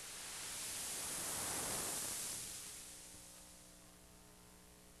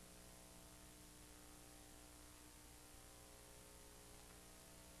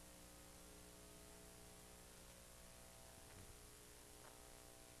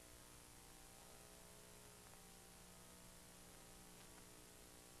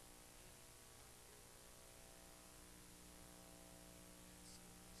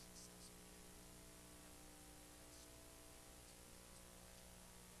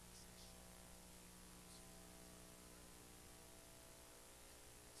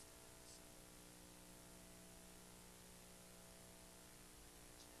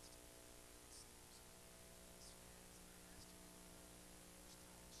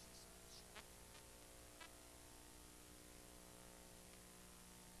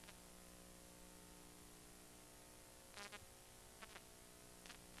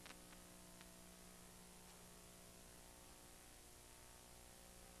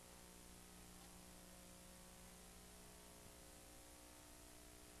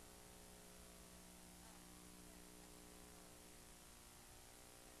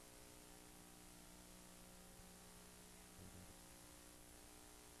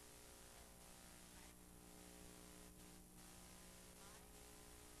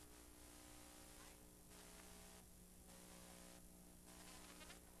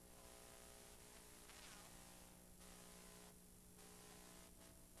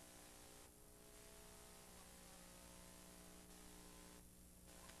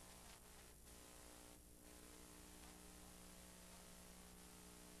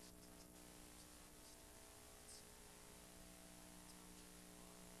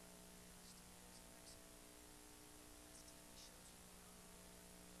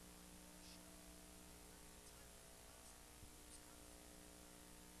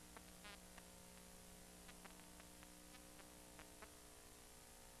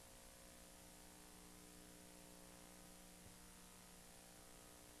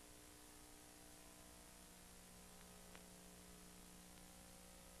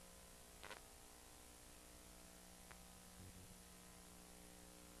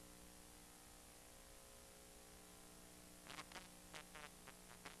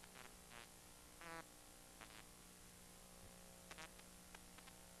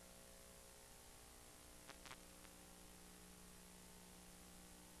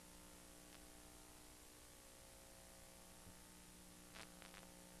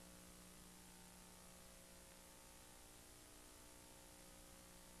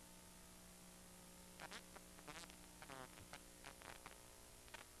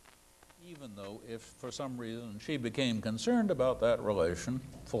even though if for some reason she became concerned about that relation,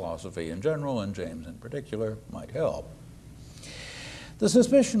 philosophy in general and James in particular might help. The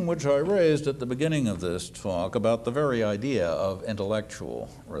suspicion which I raised at the beginning of this talk about the very idea of intellectual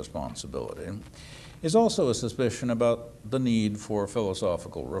responsibility is also a suspicion about the need for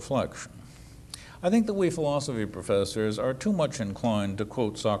philosophical reflection. I think that we philosophy professors are too much inclined to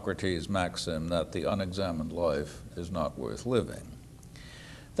quote Socrates' maxim that the unexamined life is not worth living.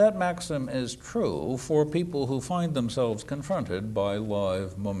 That maxim is true for people who find themselves confronted by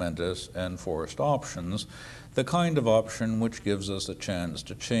live, momentous, and forced options, the kind of option which gives us a chance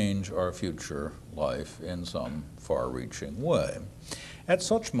to change our future life in some far-reaching way. At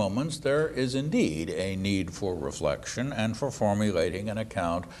such moments, there is indeed a need for reflection and for formulating an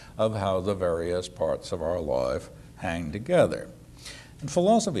account of how the various parts of our life hang together. And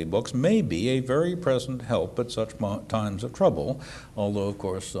philosophy books may be a very present help at such times of trouble, although, of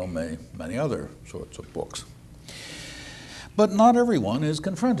course, so may many other sorts of books. But not everyone is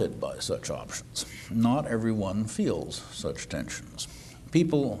confronted by such options. Not everyone feels such tensions.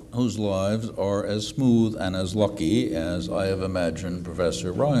 People whose lives are as smooth and as lucky as I have imagined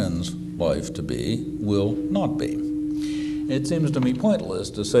Professor Ryan's life to be will not be. It seems to me pointless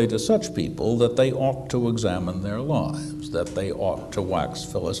to say to such people that they ought to examine their lives, that they ought to wax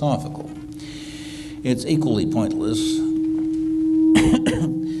philosophical. It's equally pointless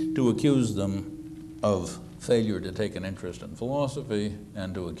to accuse them of failure to take an interest in philosophy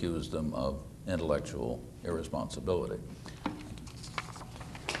and to accuse them of intellectual irresponsibility.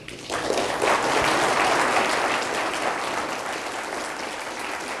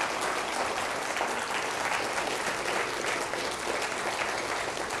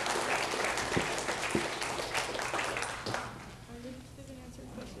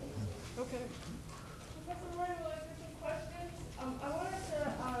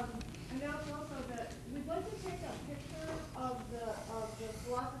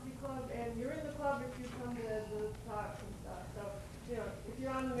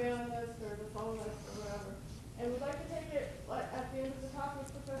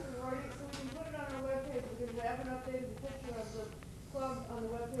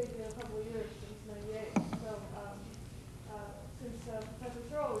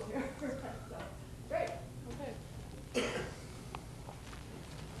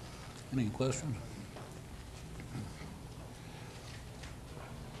 Any questions?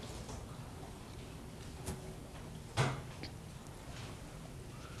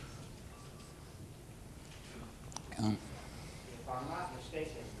 If I'm not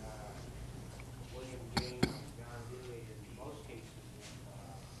mistaken, William James and John Dewey, in most cases,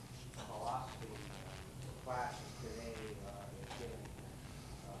 philosophy classes today is given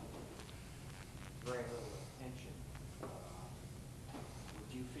very little attention.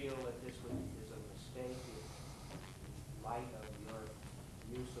 Would you feel that this is a mistake in light of your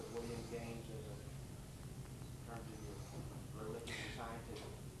use of William James as in terms of your religious and scientific?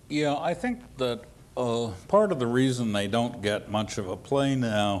 Yeah, I think that part of the reason they don't get much of a play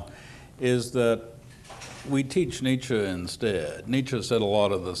now is that we teach Nietzsche instead. Nietzsche said a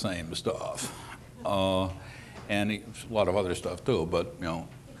lot of the same stuff, and a lot of other stuff too. But you know,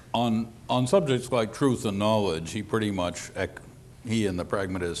 on subjects like truth and knowledge, he and the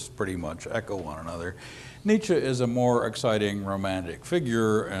pragmatists pretty much echo one another. Nietzsche is a more exciting romantic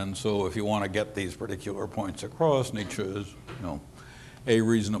figure, and so if you want to get these particular points across, Nietzsche is, a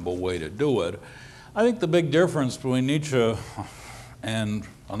reasonable way to do it. I think the big difference between Nietzsche and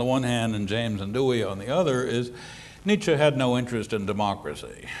on the one hand and James and Dewey on the other is Nietzsche had no interest in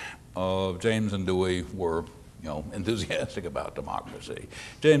democracy. James and Dewey were enthusiastic about democracy.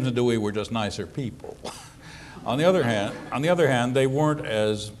 James and Dewey were just nicer people. On the other hand, they weren't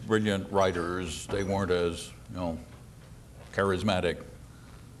as brilliant writers. They weren't as charismatic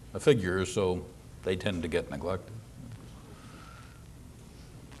figures, so they tend to get neglected.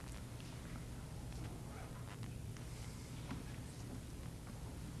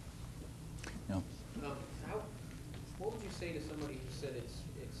 What would you say to somebody who said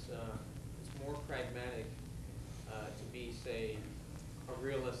it's more pragmatic to be, say, a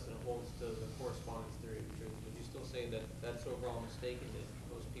realist and holds to the correspondence theory of truth? Would you still say that that's overall mistaken, that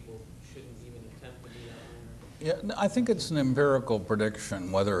most people shouldn't even attempt to be that way? Yeah, I think it's an empirical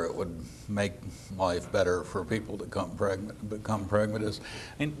prediction whether it would make life better for people to become pragmatists.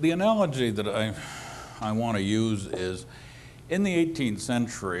 And the analogy that I want to use is, in the 18th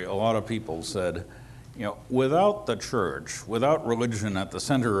century, a lot of people said, without the church, without religion at the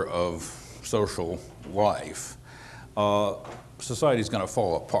center of social life, society's going to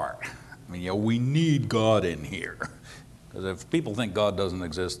fall apart. I mean, we need God in here. Because if people think God doesn't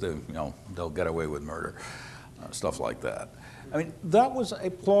exist, they'll get away with murder, stuff like that. I mean, that was a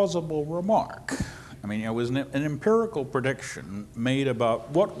plausible remark. I mean, it was an empirical prediction made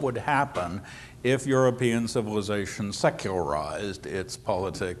about what would happen if European civilization secularized its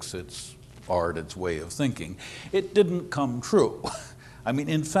politics, its art, its way of thinking. It didn't come true. I mean,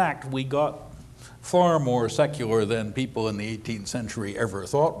 in fact, we got far more secular than people in the 18th century ever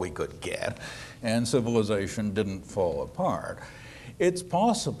thought we could get, and civilization didn't fall apart. It's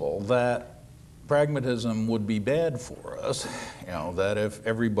possible that pragmatism would be bad for us, that if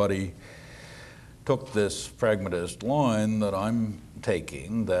everybody took this pragmatist line that I'm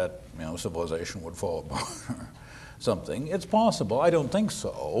taking, that civilization would fall apart or something. It's possible. I don't think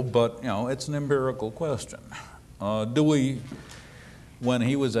so, but it's an empirical question. Dewey, when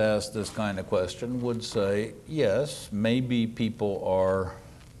he was asked this kind of question, would say, yes, maybe people are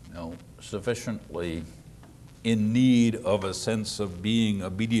sufficiently in need of a sense of being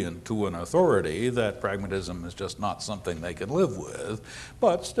obedient to an authority that pragmatism is just not something they can live with,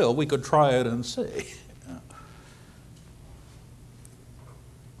 but still we could try it and see. In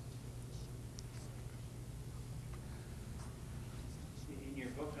your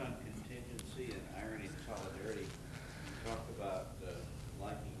book on contingency and irony and solidarity, you talk about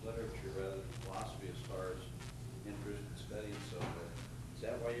liking literature rather than philosophy as far as interest in study and so forth. Is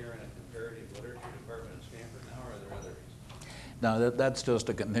that why you're in a comparative literature department at Stanford now, or are there other reasons? No, that's just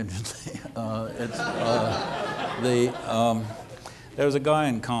a contingency. There was a guy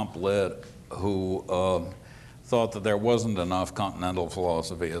in Comp Lit who thought that there wasn't enough continental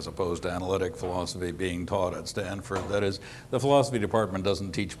philosophy as opposed to analytic philosophy being taught at Stanford. That is, the philosophy department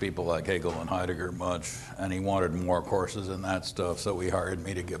doesn't teach people like Hegel and Heidegger much, and he wanted more courses in that stuff, so he hired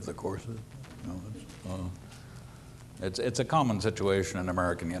me to give the courses. It's a common situation in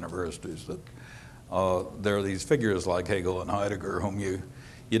American universities that there are these figures like Hegel and Heidegger whom you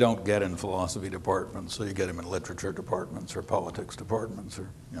don't get in philosophy departments, so you get them in literature departments or politics departments or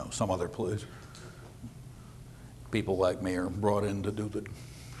some other place. People like me are brought in to do the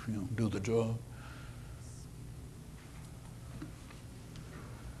job.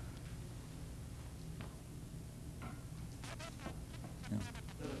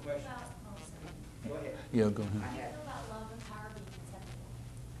 Another question? Go ahead. Yeah, go ahead. How do you feel about love and power being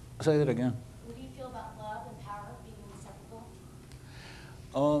inseparable? Say that again. What do you feel about love and power being inseparable?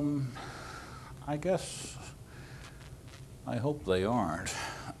 I guess, I hope they aren't.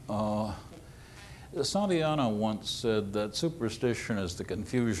 Santayana once said that superstition is the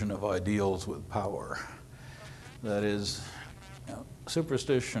confusion of ideals with power. That is,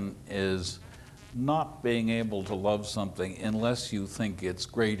 superstition is not being able to love something unless you think it's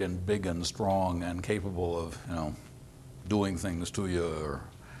great and big and strong and capable of, doing things to you or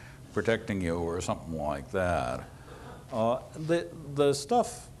protecting you or something like that. The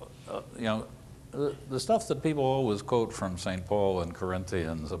stuff, the stuff that people always quote from St. Paul in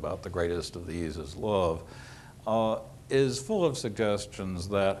Corinthians about the greatest of these is love, is full of suggestions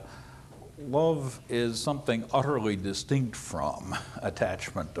that love is something utterly distinct from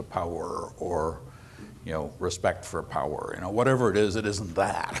attachment to power or, respect for power. Whatever it isn't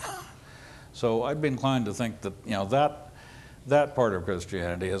that. So I'd be inclined to think that, that part of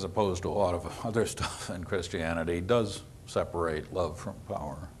Christianity, as opposed to a lot of other stuff in Christianity, does separate love from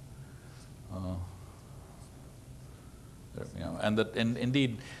power. And that,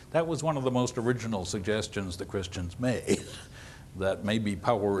 indeed, that was one of the most original suggestions the Christians made, that maybe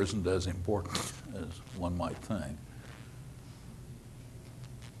power isn't as important as one might think.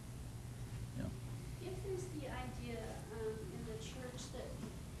 If there's the idea in the church that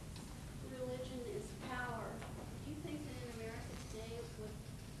religion is power, do you think that in America today, with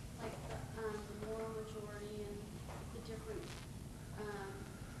like the moral majority and the different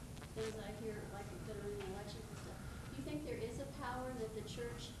things I hear, like that are in the elections and stuff, do you think there is a power that the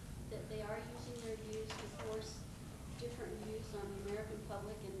church, that they are using their views to force different views on the American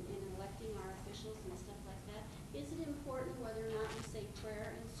public in electing our officials and stuff like that? Is it important whether or not we say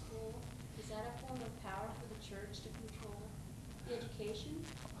prayer in school? Is that a form of power for the church to control the education?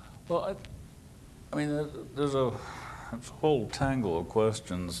 Well, I mean, there's a whole tangle of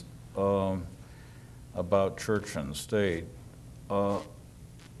questions about church and state.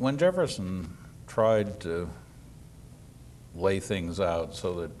 When Jefferson tried to lay things out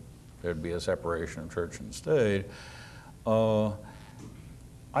so that there'd be a separation of church and state, I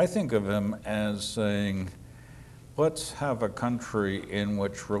think of him as saying, let's have a country in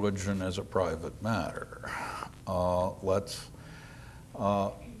which religion is a private matter.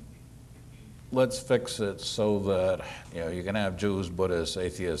 Let's fix it so that you can have Jews, Buddhists,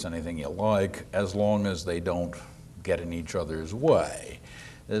 atheists, anything you like, as long as they don't get in each other's way.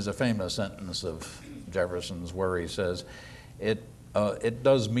 There's a famous sentence of Jefferson's where he says, it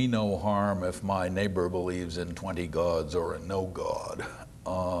does me no harm if my neighbor believes in 20 gods or in no God.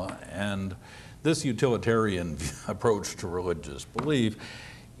 And this utilitarian approach to religious belief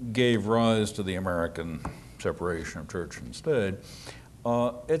gave rise to the American separation of church and state.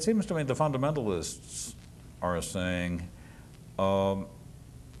 It seems to me the fundamentalists are saying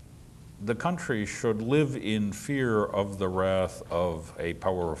the country should live in fear of the wrath of a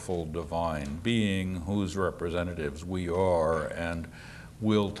powerful divine being whose representatives we are, and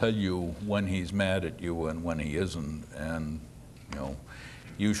will tell you when he's mad at you and when he isn't, and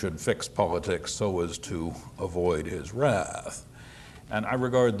you should fix politics so as to avoid his wrath. And I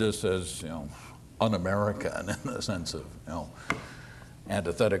regard this as un-American in the sense of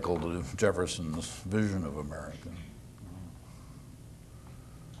antithetical to Jefferson's vision of America.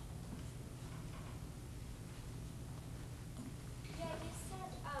 Yeah, you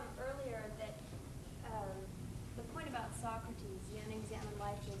said earlier that the point about Socrates, the unexamined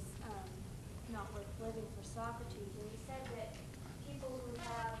life is not worth living for Socrates, and you said that people who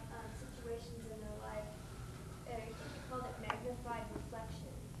have situations in their life, I think you called it magnified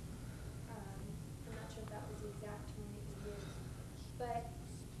reflection. I'm not sure if that was the exact term that you used, but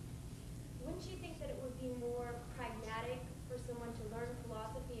wouldn't you think that it would be more pragmatic for someone to learn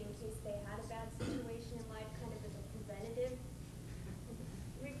philosophy in case they had a bad situation in life, kind of as a preventative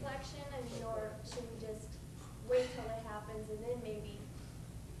reflection? I mean, or should we just wait till it happens and then maybe?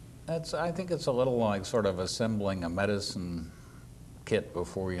 I think it's a little like sort of assembling a medicine kit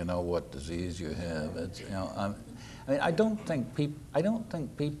before you know what disease you have. It's, I mean, I don't think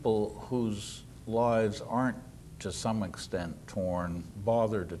people whose lives aren't to some extent torn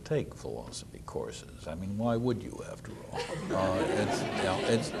bother to take philosophy courses. I mean, why would you, after all?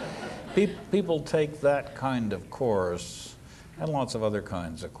 People take that kind of course and lots of other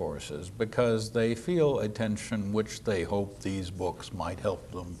kinds of courses because they feel a tension which they hope these books might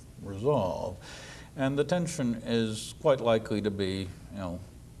help them resolve. And the tension is quite likely to be,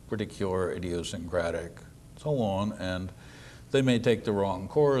 particular, idiosyncratic, so on, and they may take the wrong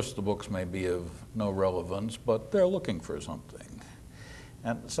course, the books may be of no relevance, but they're looking for something.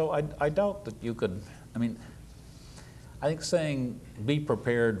 And so I doubt that you could, I think saying be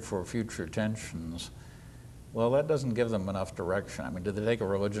prepared for future tensions, well, that doesn't give them enough direction. I mean, did they take a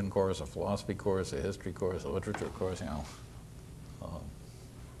religion course, a philosophy course, a history course, a literature course?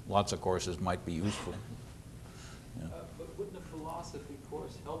 Lots of courses might be useful. Yeah. But wouldn't a philosophy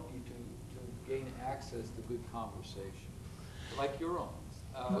course help you to gain access to good conversation, like your own?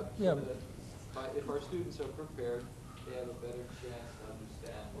 Yeah. So that if our students are prepared, they have a better chance to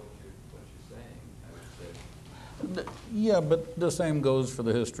understand what you're saying, I would say. Yeah, but the same goes for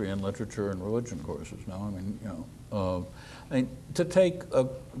the history and literature and religion courses. No, to take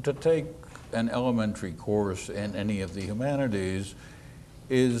an elementary course in any of the humanities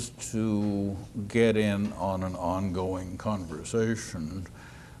is to get in on an ongoing conversation,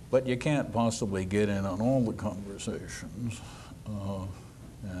 but you can't possibly get in on all the conversations,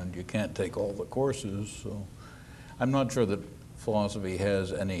 and you can't take all the courses. So, I'm not sure that philosophy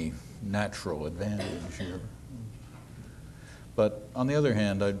has any natural advantage here. But on the other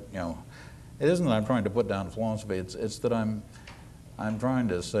hand, it isn't that I'm trying to put down philosophy. It's that I'm trying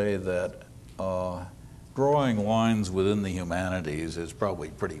to say that drawing lines within the humanities is probably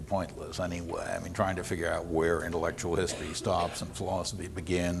pretty pointless anyway. I mean, trying to figure out where intellectual history stops and philosophy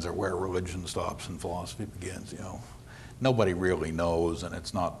begins, or where religion stops and philosophy begins. Nobody really knows, and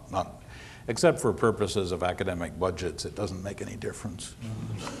it's not except for purposes of academic budgets, it doesn't make any difference.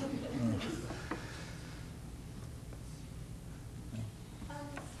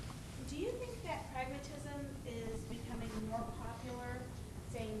 Do you think that pragmatism is becoming more popular,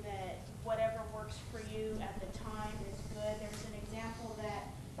 saying that whatever works for you at the time is good? There's an example that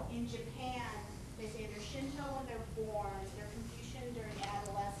in Japan, they say they're Shinto when they're born, they're Confucian during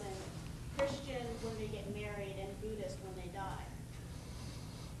adolescence, Christian when they get married, and Buddhist when they die.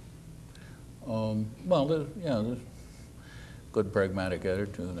 Well, there's good pragmatic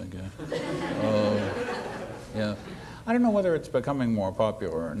attitude, I guess. Yeah. I don't know whether it's becoming more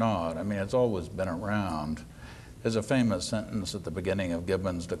popular or not. I mean, it's always been around. There's a famous sentence at the beginning of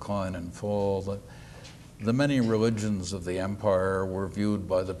Gibbon's Decline and Fall that the many religions of the empire were viewed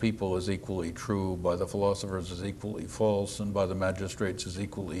by the people as equally true, by the philosophers as equally false, and by the magistrates as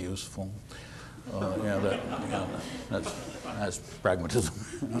equally useful. That's pragmatism.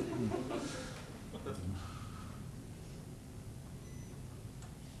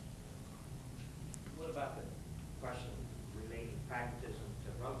 What about the question relating pragmatism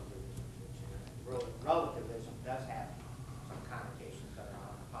to relativism, which relativism does have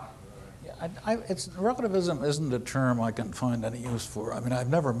relativism isn't a term I can find any use for. I mean, I've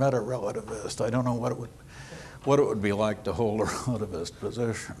never met a relativist. I don't know what it would be like to hold a relativist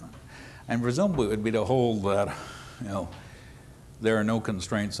position. And presumably it would be to hold that, there are no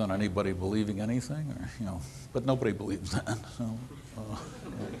constraints on anybody believing anything, or, but nobody believes that. So,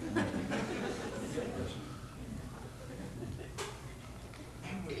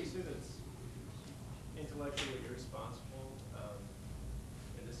 Would you say that it's intellectually irresponsible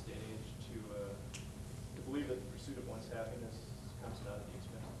in this day and age to believe that the pursuit of one's happiness comes not at the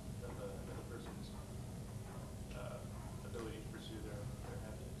expense of another person's ability to pursue their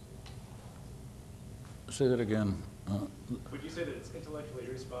happiness? say that again. Would you say that it's intellectually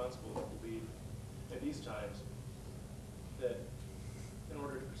irresponsible to believe in these times that in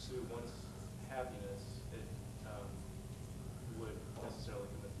order to pursue one's happiness, it would necessarily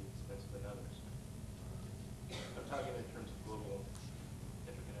come at the expense of another's? I'm talking in terms of global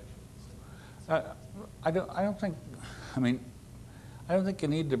interconnection. I don't think you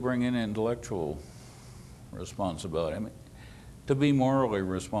need to bring in intellectual responsibility. I mean, to be morally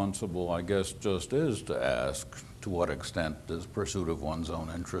responsible, I guess, just is to ask to what extent does pursuit of one's own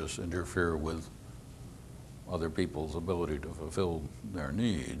interests interfere with other people's ability to fulfill their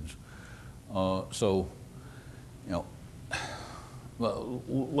needs. Well,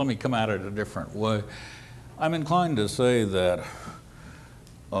 let me come at it a different way. I'm inclined to say that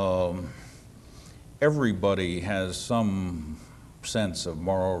everybody has some sense of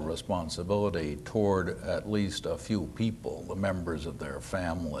moral responsibility toward at least a few people, the members of their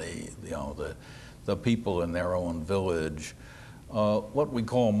family, the people in their own village. What we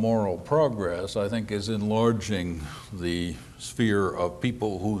call moral progress, I think, is enlarging the sphere of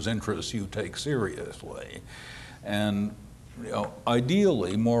people whose interests you take seriously. And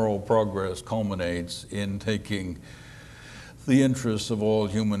ideally, moral progress culminates in taking the interests of all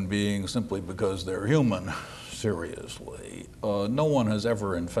human beings simply because they're human seriously. No one has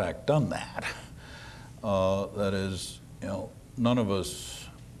ever, in fact, done that. That is, none of us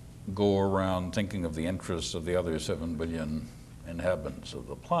go around thinking of the interests of the other 7 billion inhabitants of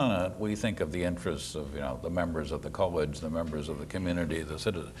the planet. We think of the interests of, the members of the college, the members of the community, the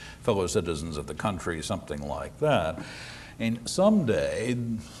fellow citizens of the country, something like that. And someday,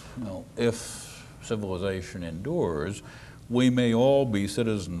 if civilization endures, we may all be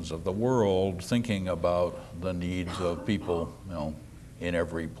citizens of the world thinking about the needs of people, in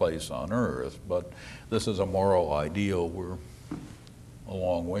every place on earth. But this is a moral ideal we're a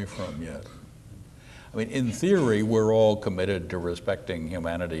long way from yet. I mean, in theory, we're all committed to respecting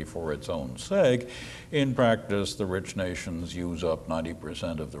humanity for its own sake. In practice, the rich nations use up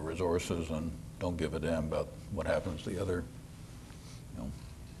 90% of the resources and don't give a damn about what happens to the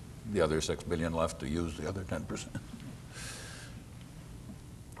other 6 billion left to use the other 10%.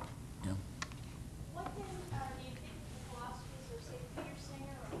 What then do you think the philosophers of, say, Peter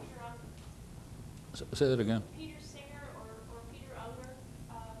Singer or Peter Unger? Say that again. Peter Singer or Peter Unger,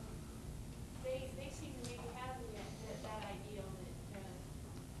 they seem to maybe have that ideal that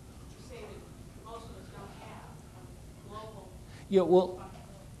you say that most of us don't have, global. Yeah, well,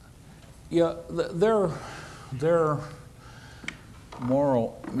 they're moral.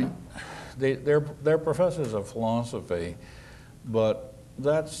 I mean, they're professors of philosophy, but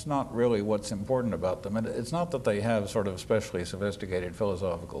that's not really what's important about them. And it's not that they have sort of specially sophisticated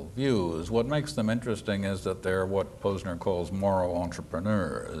philosophical views. What makes them interesting is that they're what Posner calls moral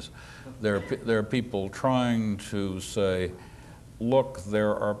entrepreneurs. They're people trying to say, look,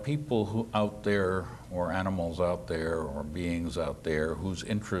 there are people out there, or animals out there, or beings out there whose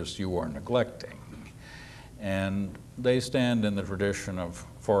interests you are neglecting. And they stand in the tradition of,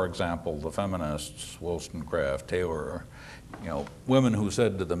 for example, the feminists, Wollstonecraft, Taylor, women who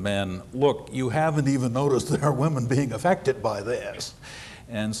said to the men, look, you haven't even noticed there are women being affected by this.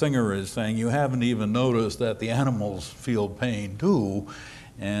 And Singer is saying, you haven't even noticed that the animals feel pain too.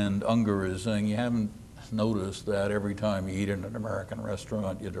 And Unger is saying, you haven't noticed that every time you eat in an American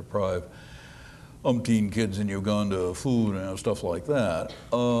restaurant, you deprive umpteen kids in Uganda of food and stuff like that.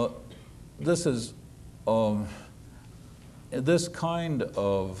 This kind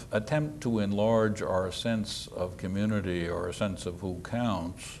of attempt to enlarge our sense of community or a sense of who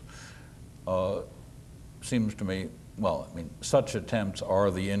counts seems to me, such attempts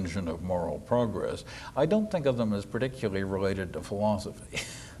are the engine of moral progress. I don't think of them as particularly related to philosophy.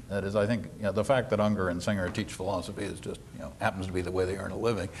 That is, I think the fact that Unger and Singer teach philosophy is just, happens to be the way they earn a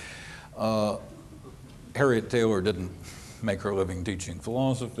living. Harriet Taylor didn't make her living teaching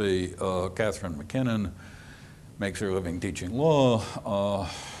philosophy. Catherine MacKinnon makes her living teaching law.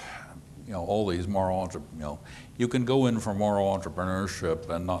 all these moral, you can go in for moral entrepreneurship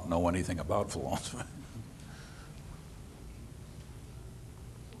and not know anything about philosophy.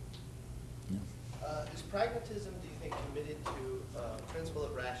 Is pragmatism, do you think, committed to principle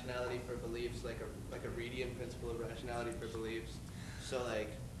of rationality for beliefs, like a Rortyian principle of rationality for beliefs? So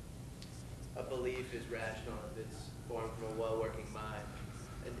like a belief is rational if it's formed from a well-working mind.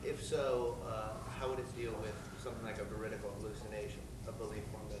 And if so, how would it deal with something like a veridical hallucination, a belief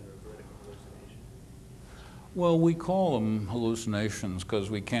formed under a veridical hallucination? Well, we call them hallucinations because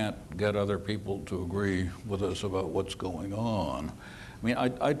we can't get other people to agree with us about what's going on. I mean,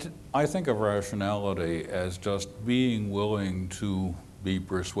 I think of rationality as just being willing to be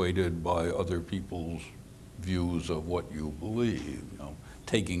persuaded by other people's views of what you believe,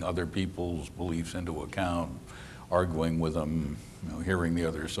 taking other people's beliefs into account, arguing with them, hearing the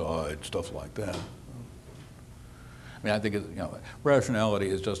other side, stuff like that. I mean, I think rationality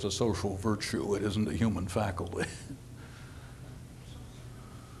is just a social virtue. It isn't a human faculty.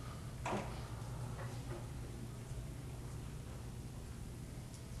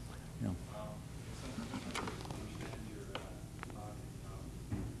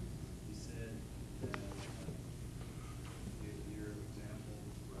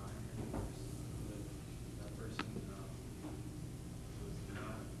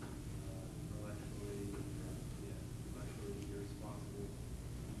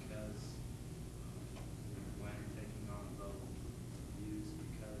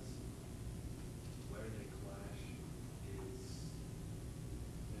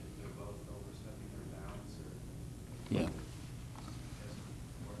 Yeah.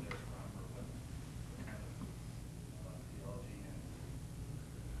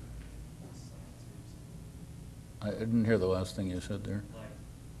 I didn't hear the last thing you said there. Why do,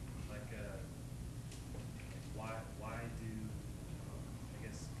 I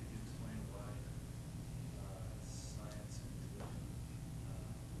guess, could you explain why science and religion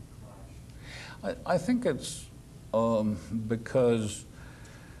clash? I think it's because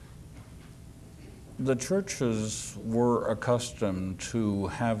the churches were accustomed to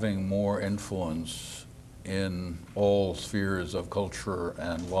having more influence in all spheres of culture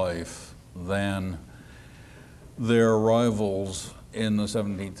and life than their rivals in the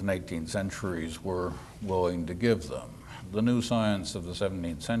 17th and 18th centuries were willing to give them. The new science of the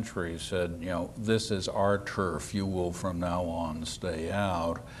 17th century said, this is our turf, you will from now on stay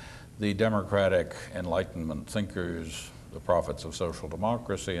out. The democratic Enlightenment thinkers, the prophets of social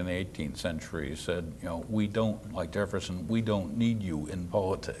democracy in the 18th century said, we don't, like Jefferson, we don't need you in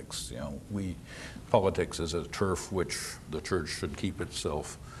politics. Politics is a turf which the church should keep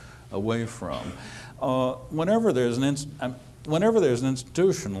itself away from. Whenever there's an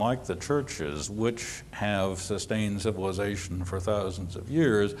institution like the churches, which have sustained civilization for thousands of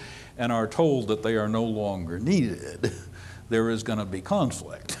years and are told that they are no longer needed, there is going to be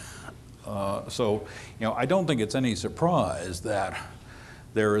conflict. So, I don't think it's any surprise that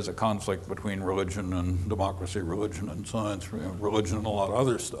there is a conflict between religion and democracy, religion and science, religion and a lot of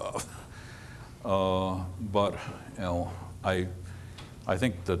other stuff. But, I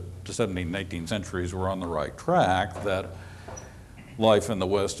think that the 17th and 18th centuries were on the right track, that life in the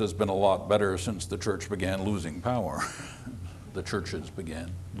West has been a lot better since the church began losing power. The churches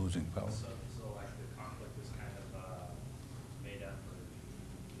began losing power. So like the conflict was kind of made up?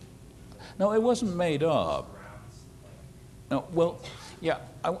 No, it wasn't made up. No, well, yeah,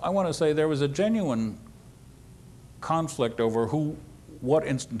 I want to say there was a genuine conflict over what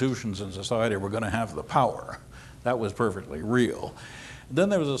institutions in society were going to have the power. That was perfectly real. Then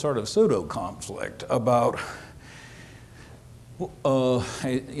there was a sort of pseudo-conflict about, a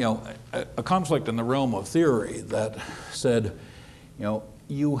conflict in the realm of theory that said,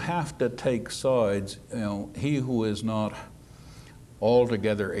 you have to take sides. He who is not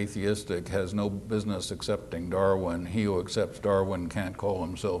altogether atheistic has no business accepting Darwin. He who accepts Darwin can't call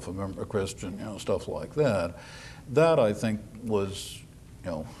himself a Christian, stuff like that. That, I think, was,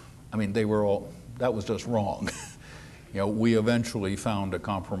 that was just wrong. We eventually found a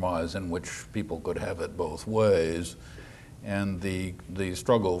compromise in which people could have it both ways, and the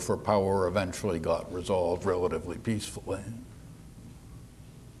struggle for power eventually got resolved relatively peacefully.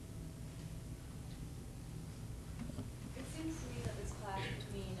 It seems to me that this clash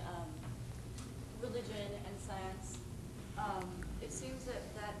between religion and science, it seems that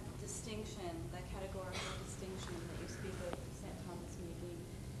distinction, that categorical distinction that you speak of St. Thomas making,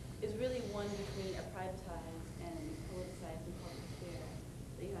 is really one between a privatized and politicized and public sphere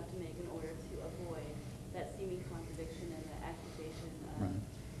that you have to make in order to avoid that seeming contradiction and the accusation of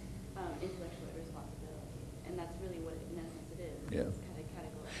intellectual irresponsibility. And that's really what, in essence, it is. Yeah. It's kind of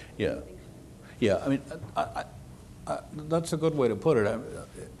categorical Yeah. distinction. Yeah, I mean, that's a good way to put it.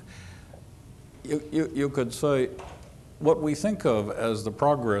 You could say what we think of as the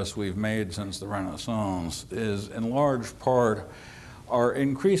progress we've made since the Renaissance is in large part our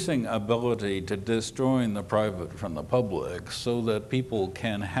increasing ability to disjoin the private from the public so that people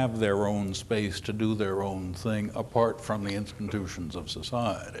can have their own space to do their own thing apart from the institutions of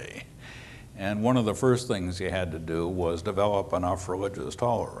society. And one of the first things you had to do was develop enough religious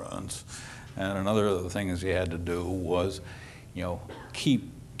tolerance. And another of the things you had to do was,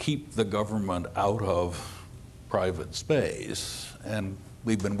 keep the government out of private space. And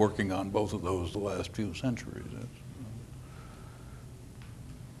we've been working on both of those the last few centuries.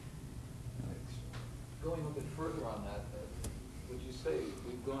 Going a bit further on that, would you say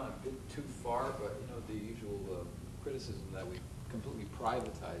we've gone a bit too far, but the usual criticism that we completely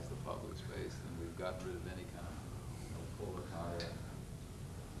privatized the public space and we've gotten rid of any kind of proletariat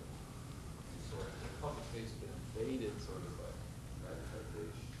sort of the public space has been invaded sort of by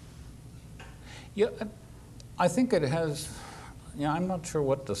privatization? Yeah, I think it has. I'm not sure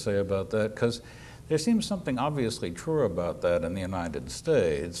what to say about that because there seems something obviously true about that in the United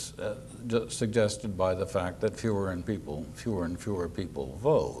States, suggested by the fact that fewer and fewer people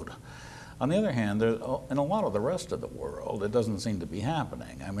vote. On the other hand, in a lot of the rest of the world, it doesn't seem to be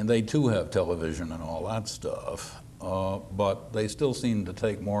happening. I mean, they too have television and all that stuff, but they still seem to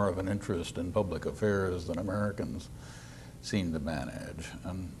take more of an interest in public affairs than Americans seem to manage.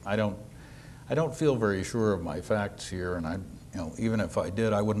 And I don't feel very sure of my facts here, and even if I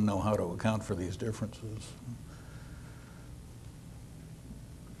did, I wouldn't know how to account for these differences.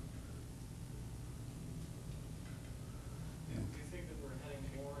 Do you think that we're heading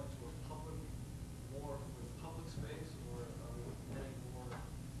more into more with public space, or are we heading more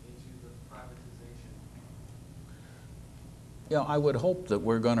into the privatization? Yeah, I would hope that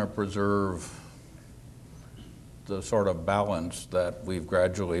we're going to preserve the sort of balance that we've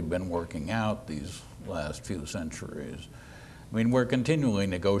gradually been working out these last few centuries. I mean, we're continually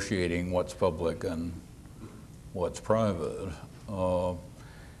negotiating what's public and what's private.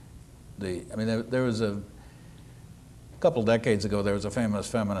 There was a couple decades ago, there was a famous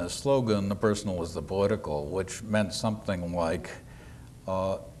feminist slogan, "The personal is the political," which meant something like,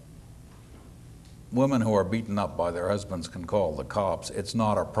 women who are beaten up by their husbands can call the cops. It's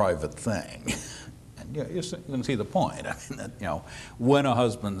not a private thing. You can see the point. I mean, that, when a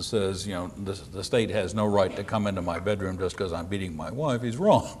husband says, the state has no right to come into my bedroom just because I'm beating my wife, he's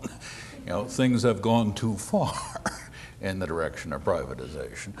wrong. Things have gone too far in the direction of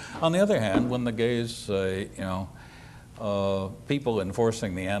privatization. On the other hand, when the gays say, people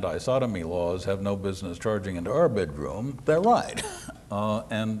enforcing the anti-sodomy laws have no business charging into our bedroom, they're right.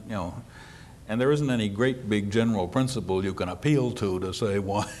 And there isn't any great big general principle you can appeal to say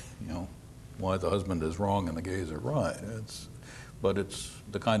why, why the husband is wrong and the gays are right. But it's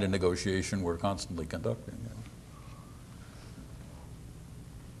the kind of negotiation we're constantly conducting.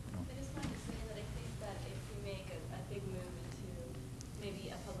 I just wanted to say that I think that if we make a big move into maybe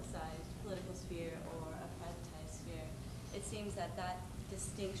a publicized political sphere or a privatized sphere, it seems that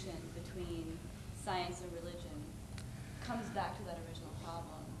distinction between science and religion comes back to that original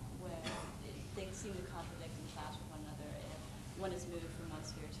problem where they seem to contradict and clash with one another if one is moved from one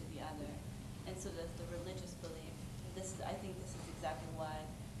sphere to the other. And so the religious belief, I think this is exactly why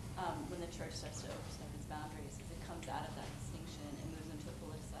when the church starts to overstep its boundaries, is it comes out of that distinction and moves into a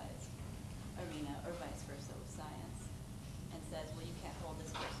politicized arena, or vice versa with science, and says, well, you can't hold this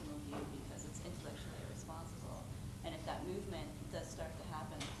personal view because it's intellectually irresponsible. And if that movement does start to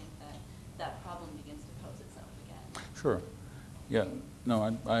happen, I think that problem begins to pose itself again. Sure. Yeah.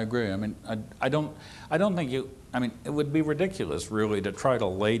 No, I agree. I mean, I don't think it would be ridiculous really to try to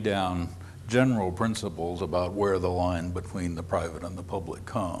lay down general principles about where the line between the private and the public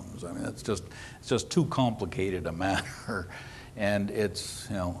comes. I mean, it's just too complicated a matter, and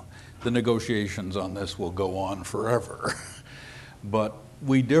the negotiations on this will go on forever. But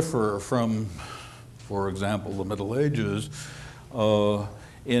we differ from, for example, the Middle Ages,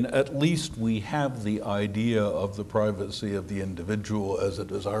 in at least we have the idea of the privacy of the individual as a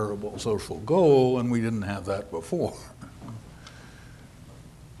desirable social goal, and we didn't have that before.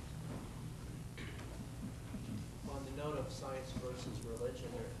 On the note of science versus religion,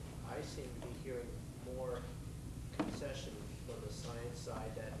 I seem to be hearing more concession from the science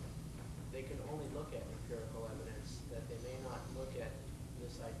side that they can only look at empirical evidence, that they may not look at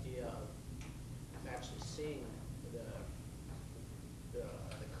this idea of actually seeing the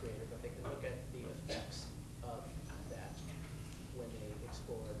creator, but they can look at the effects of that when they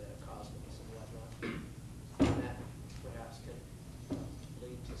explore the cosmos and whatnot. And that perhaps can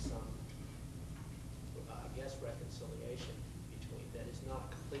lead to some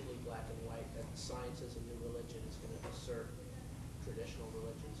science as a new religion is going to usurp traditional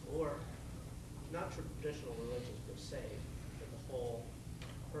religions, or not traditional religions per se, but the whole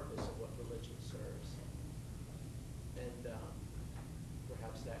purpose of what religion serves. And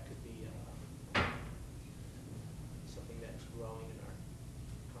perhaps that could be something that's growing in our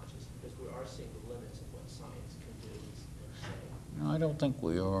consciousness, because we are seeing the limits of what science can do and say. No, I don't think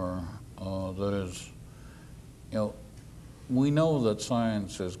we are. That is, you know, we know that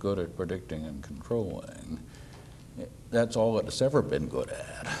science is good at predicting and controlling. That's all it's ever been good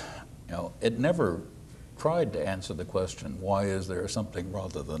at. You know, it never tried to answer the question, why is there something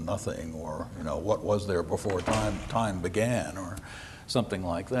rather than nothing, or, you know, what was there before time began, or something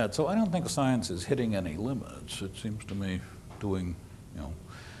like that. So I don't think science is hitting any limits. It seems to me doing, you know,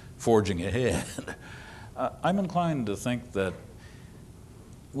 forging ahead. I'm inclined to think that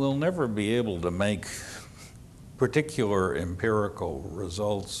we'll never be able to make particular empirical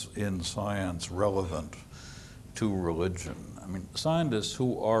results in science relevant to religion. I mean, scientists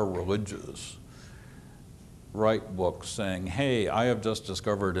who are religious write books saying, hey, I have just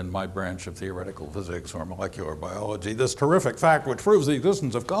discovered in my branch of theoretical physics or molecular biology this terrific fact which proves the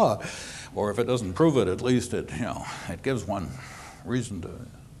existence of God. Or if it doesn't prove it, at least it, you know, it gives one reason to,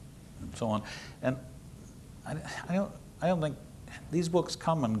 and so on. And I don't think, these books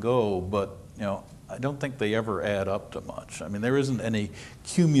come and go, but, you know, I don't think they ever add up to much. I mean, there isn't any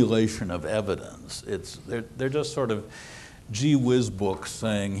accumulation of evidence. They're just sort of gee whiz books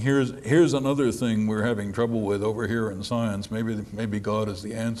saying, here's another thing we're having trouble with over here in science. Maybe God is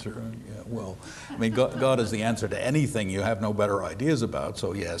the answer. Yeah, well, I mean, God is the answer to anything you have no better ideas about.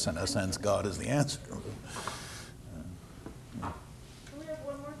 So yes, in a sense, God is the answer. Can we have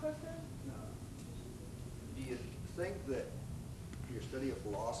one more question? Do you think that your study of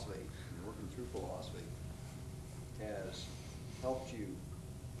philosophy, and working through philosophy, has helped you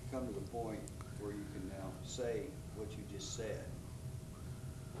come to the point where you can now say what you just said?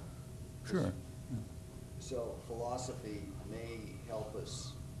 Sure. So philosophy may help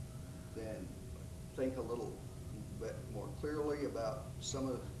us then think a little bit more clearly about some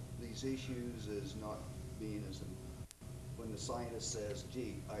of these issues as not being as, when the scientist says,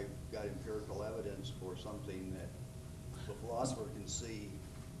 gee, I've got empirical evidence for something that the philosopher can see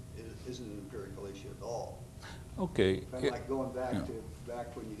isn't an empirical issue at all. Okay. Kind of like going back yeah. to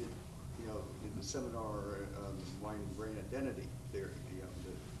back when you did, you know, in the seminar on mind-brain identity theory. You know,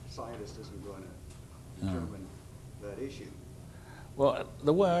 the scientist isn't going to determine that issue. Well,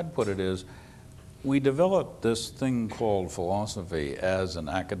 the way I'd put it is, we developed this thing called philosophy as an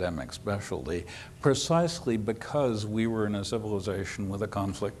academic specialty precisely because we were in a civilization with a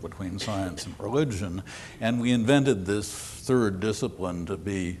conflict between science and religion, and we invented this third discipline to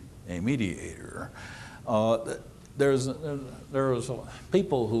be a mediator. There's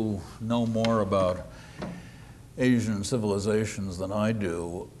people who know more about Asian civilizations than I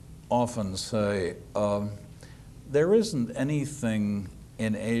do often say, there isn't anything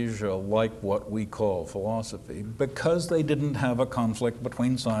in Asia like what we call philosophy because they didn't have a conflict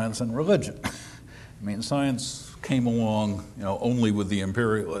between science and religion. I mean, science came along, you know, only with the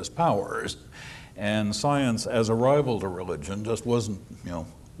imperialist powers, and science as a rival to religion just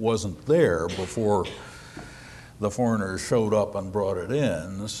wasn't there before the foreigners showed up and brought it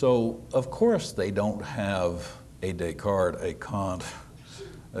in. So, of course, they don't have a Descartes, a Kant,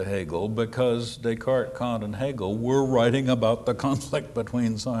 a Hegel, because Descartes, Kant, and Hegel were writing about the conflict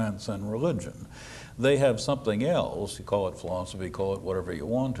between science and religion. They have something else, you call it philosophy, call it whatever you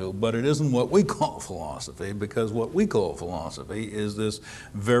want to, but it isn't what we call philosophy, because what we call philosophy is this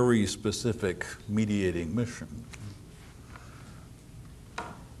very specific mediating mission.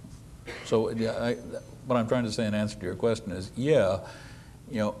 So yeah, what I'm trying to say in answer to your question is, yeah,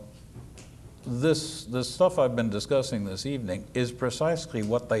 you know, this stuff I've been discussing this evening is precisely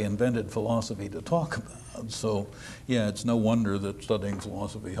what they invented philosophy to talk about. So, yeah, it's no wonder that studying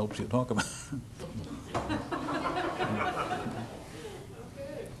philosophy helps you talk about it.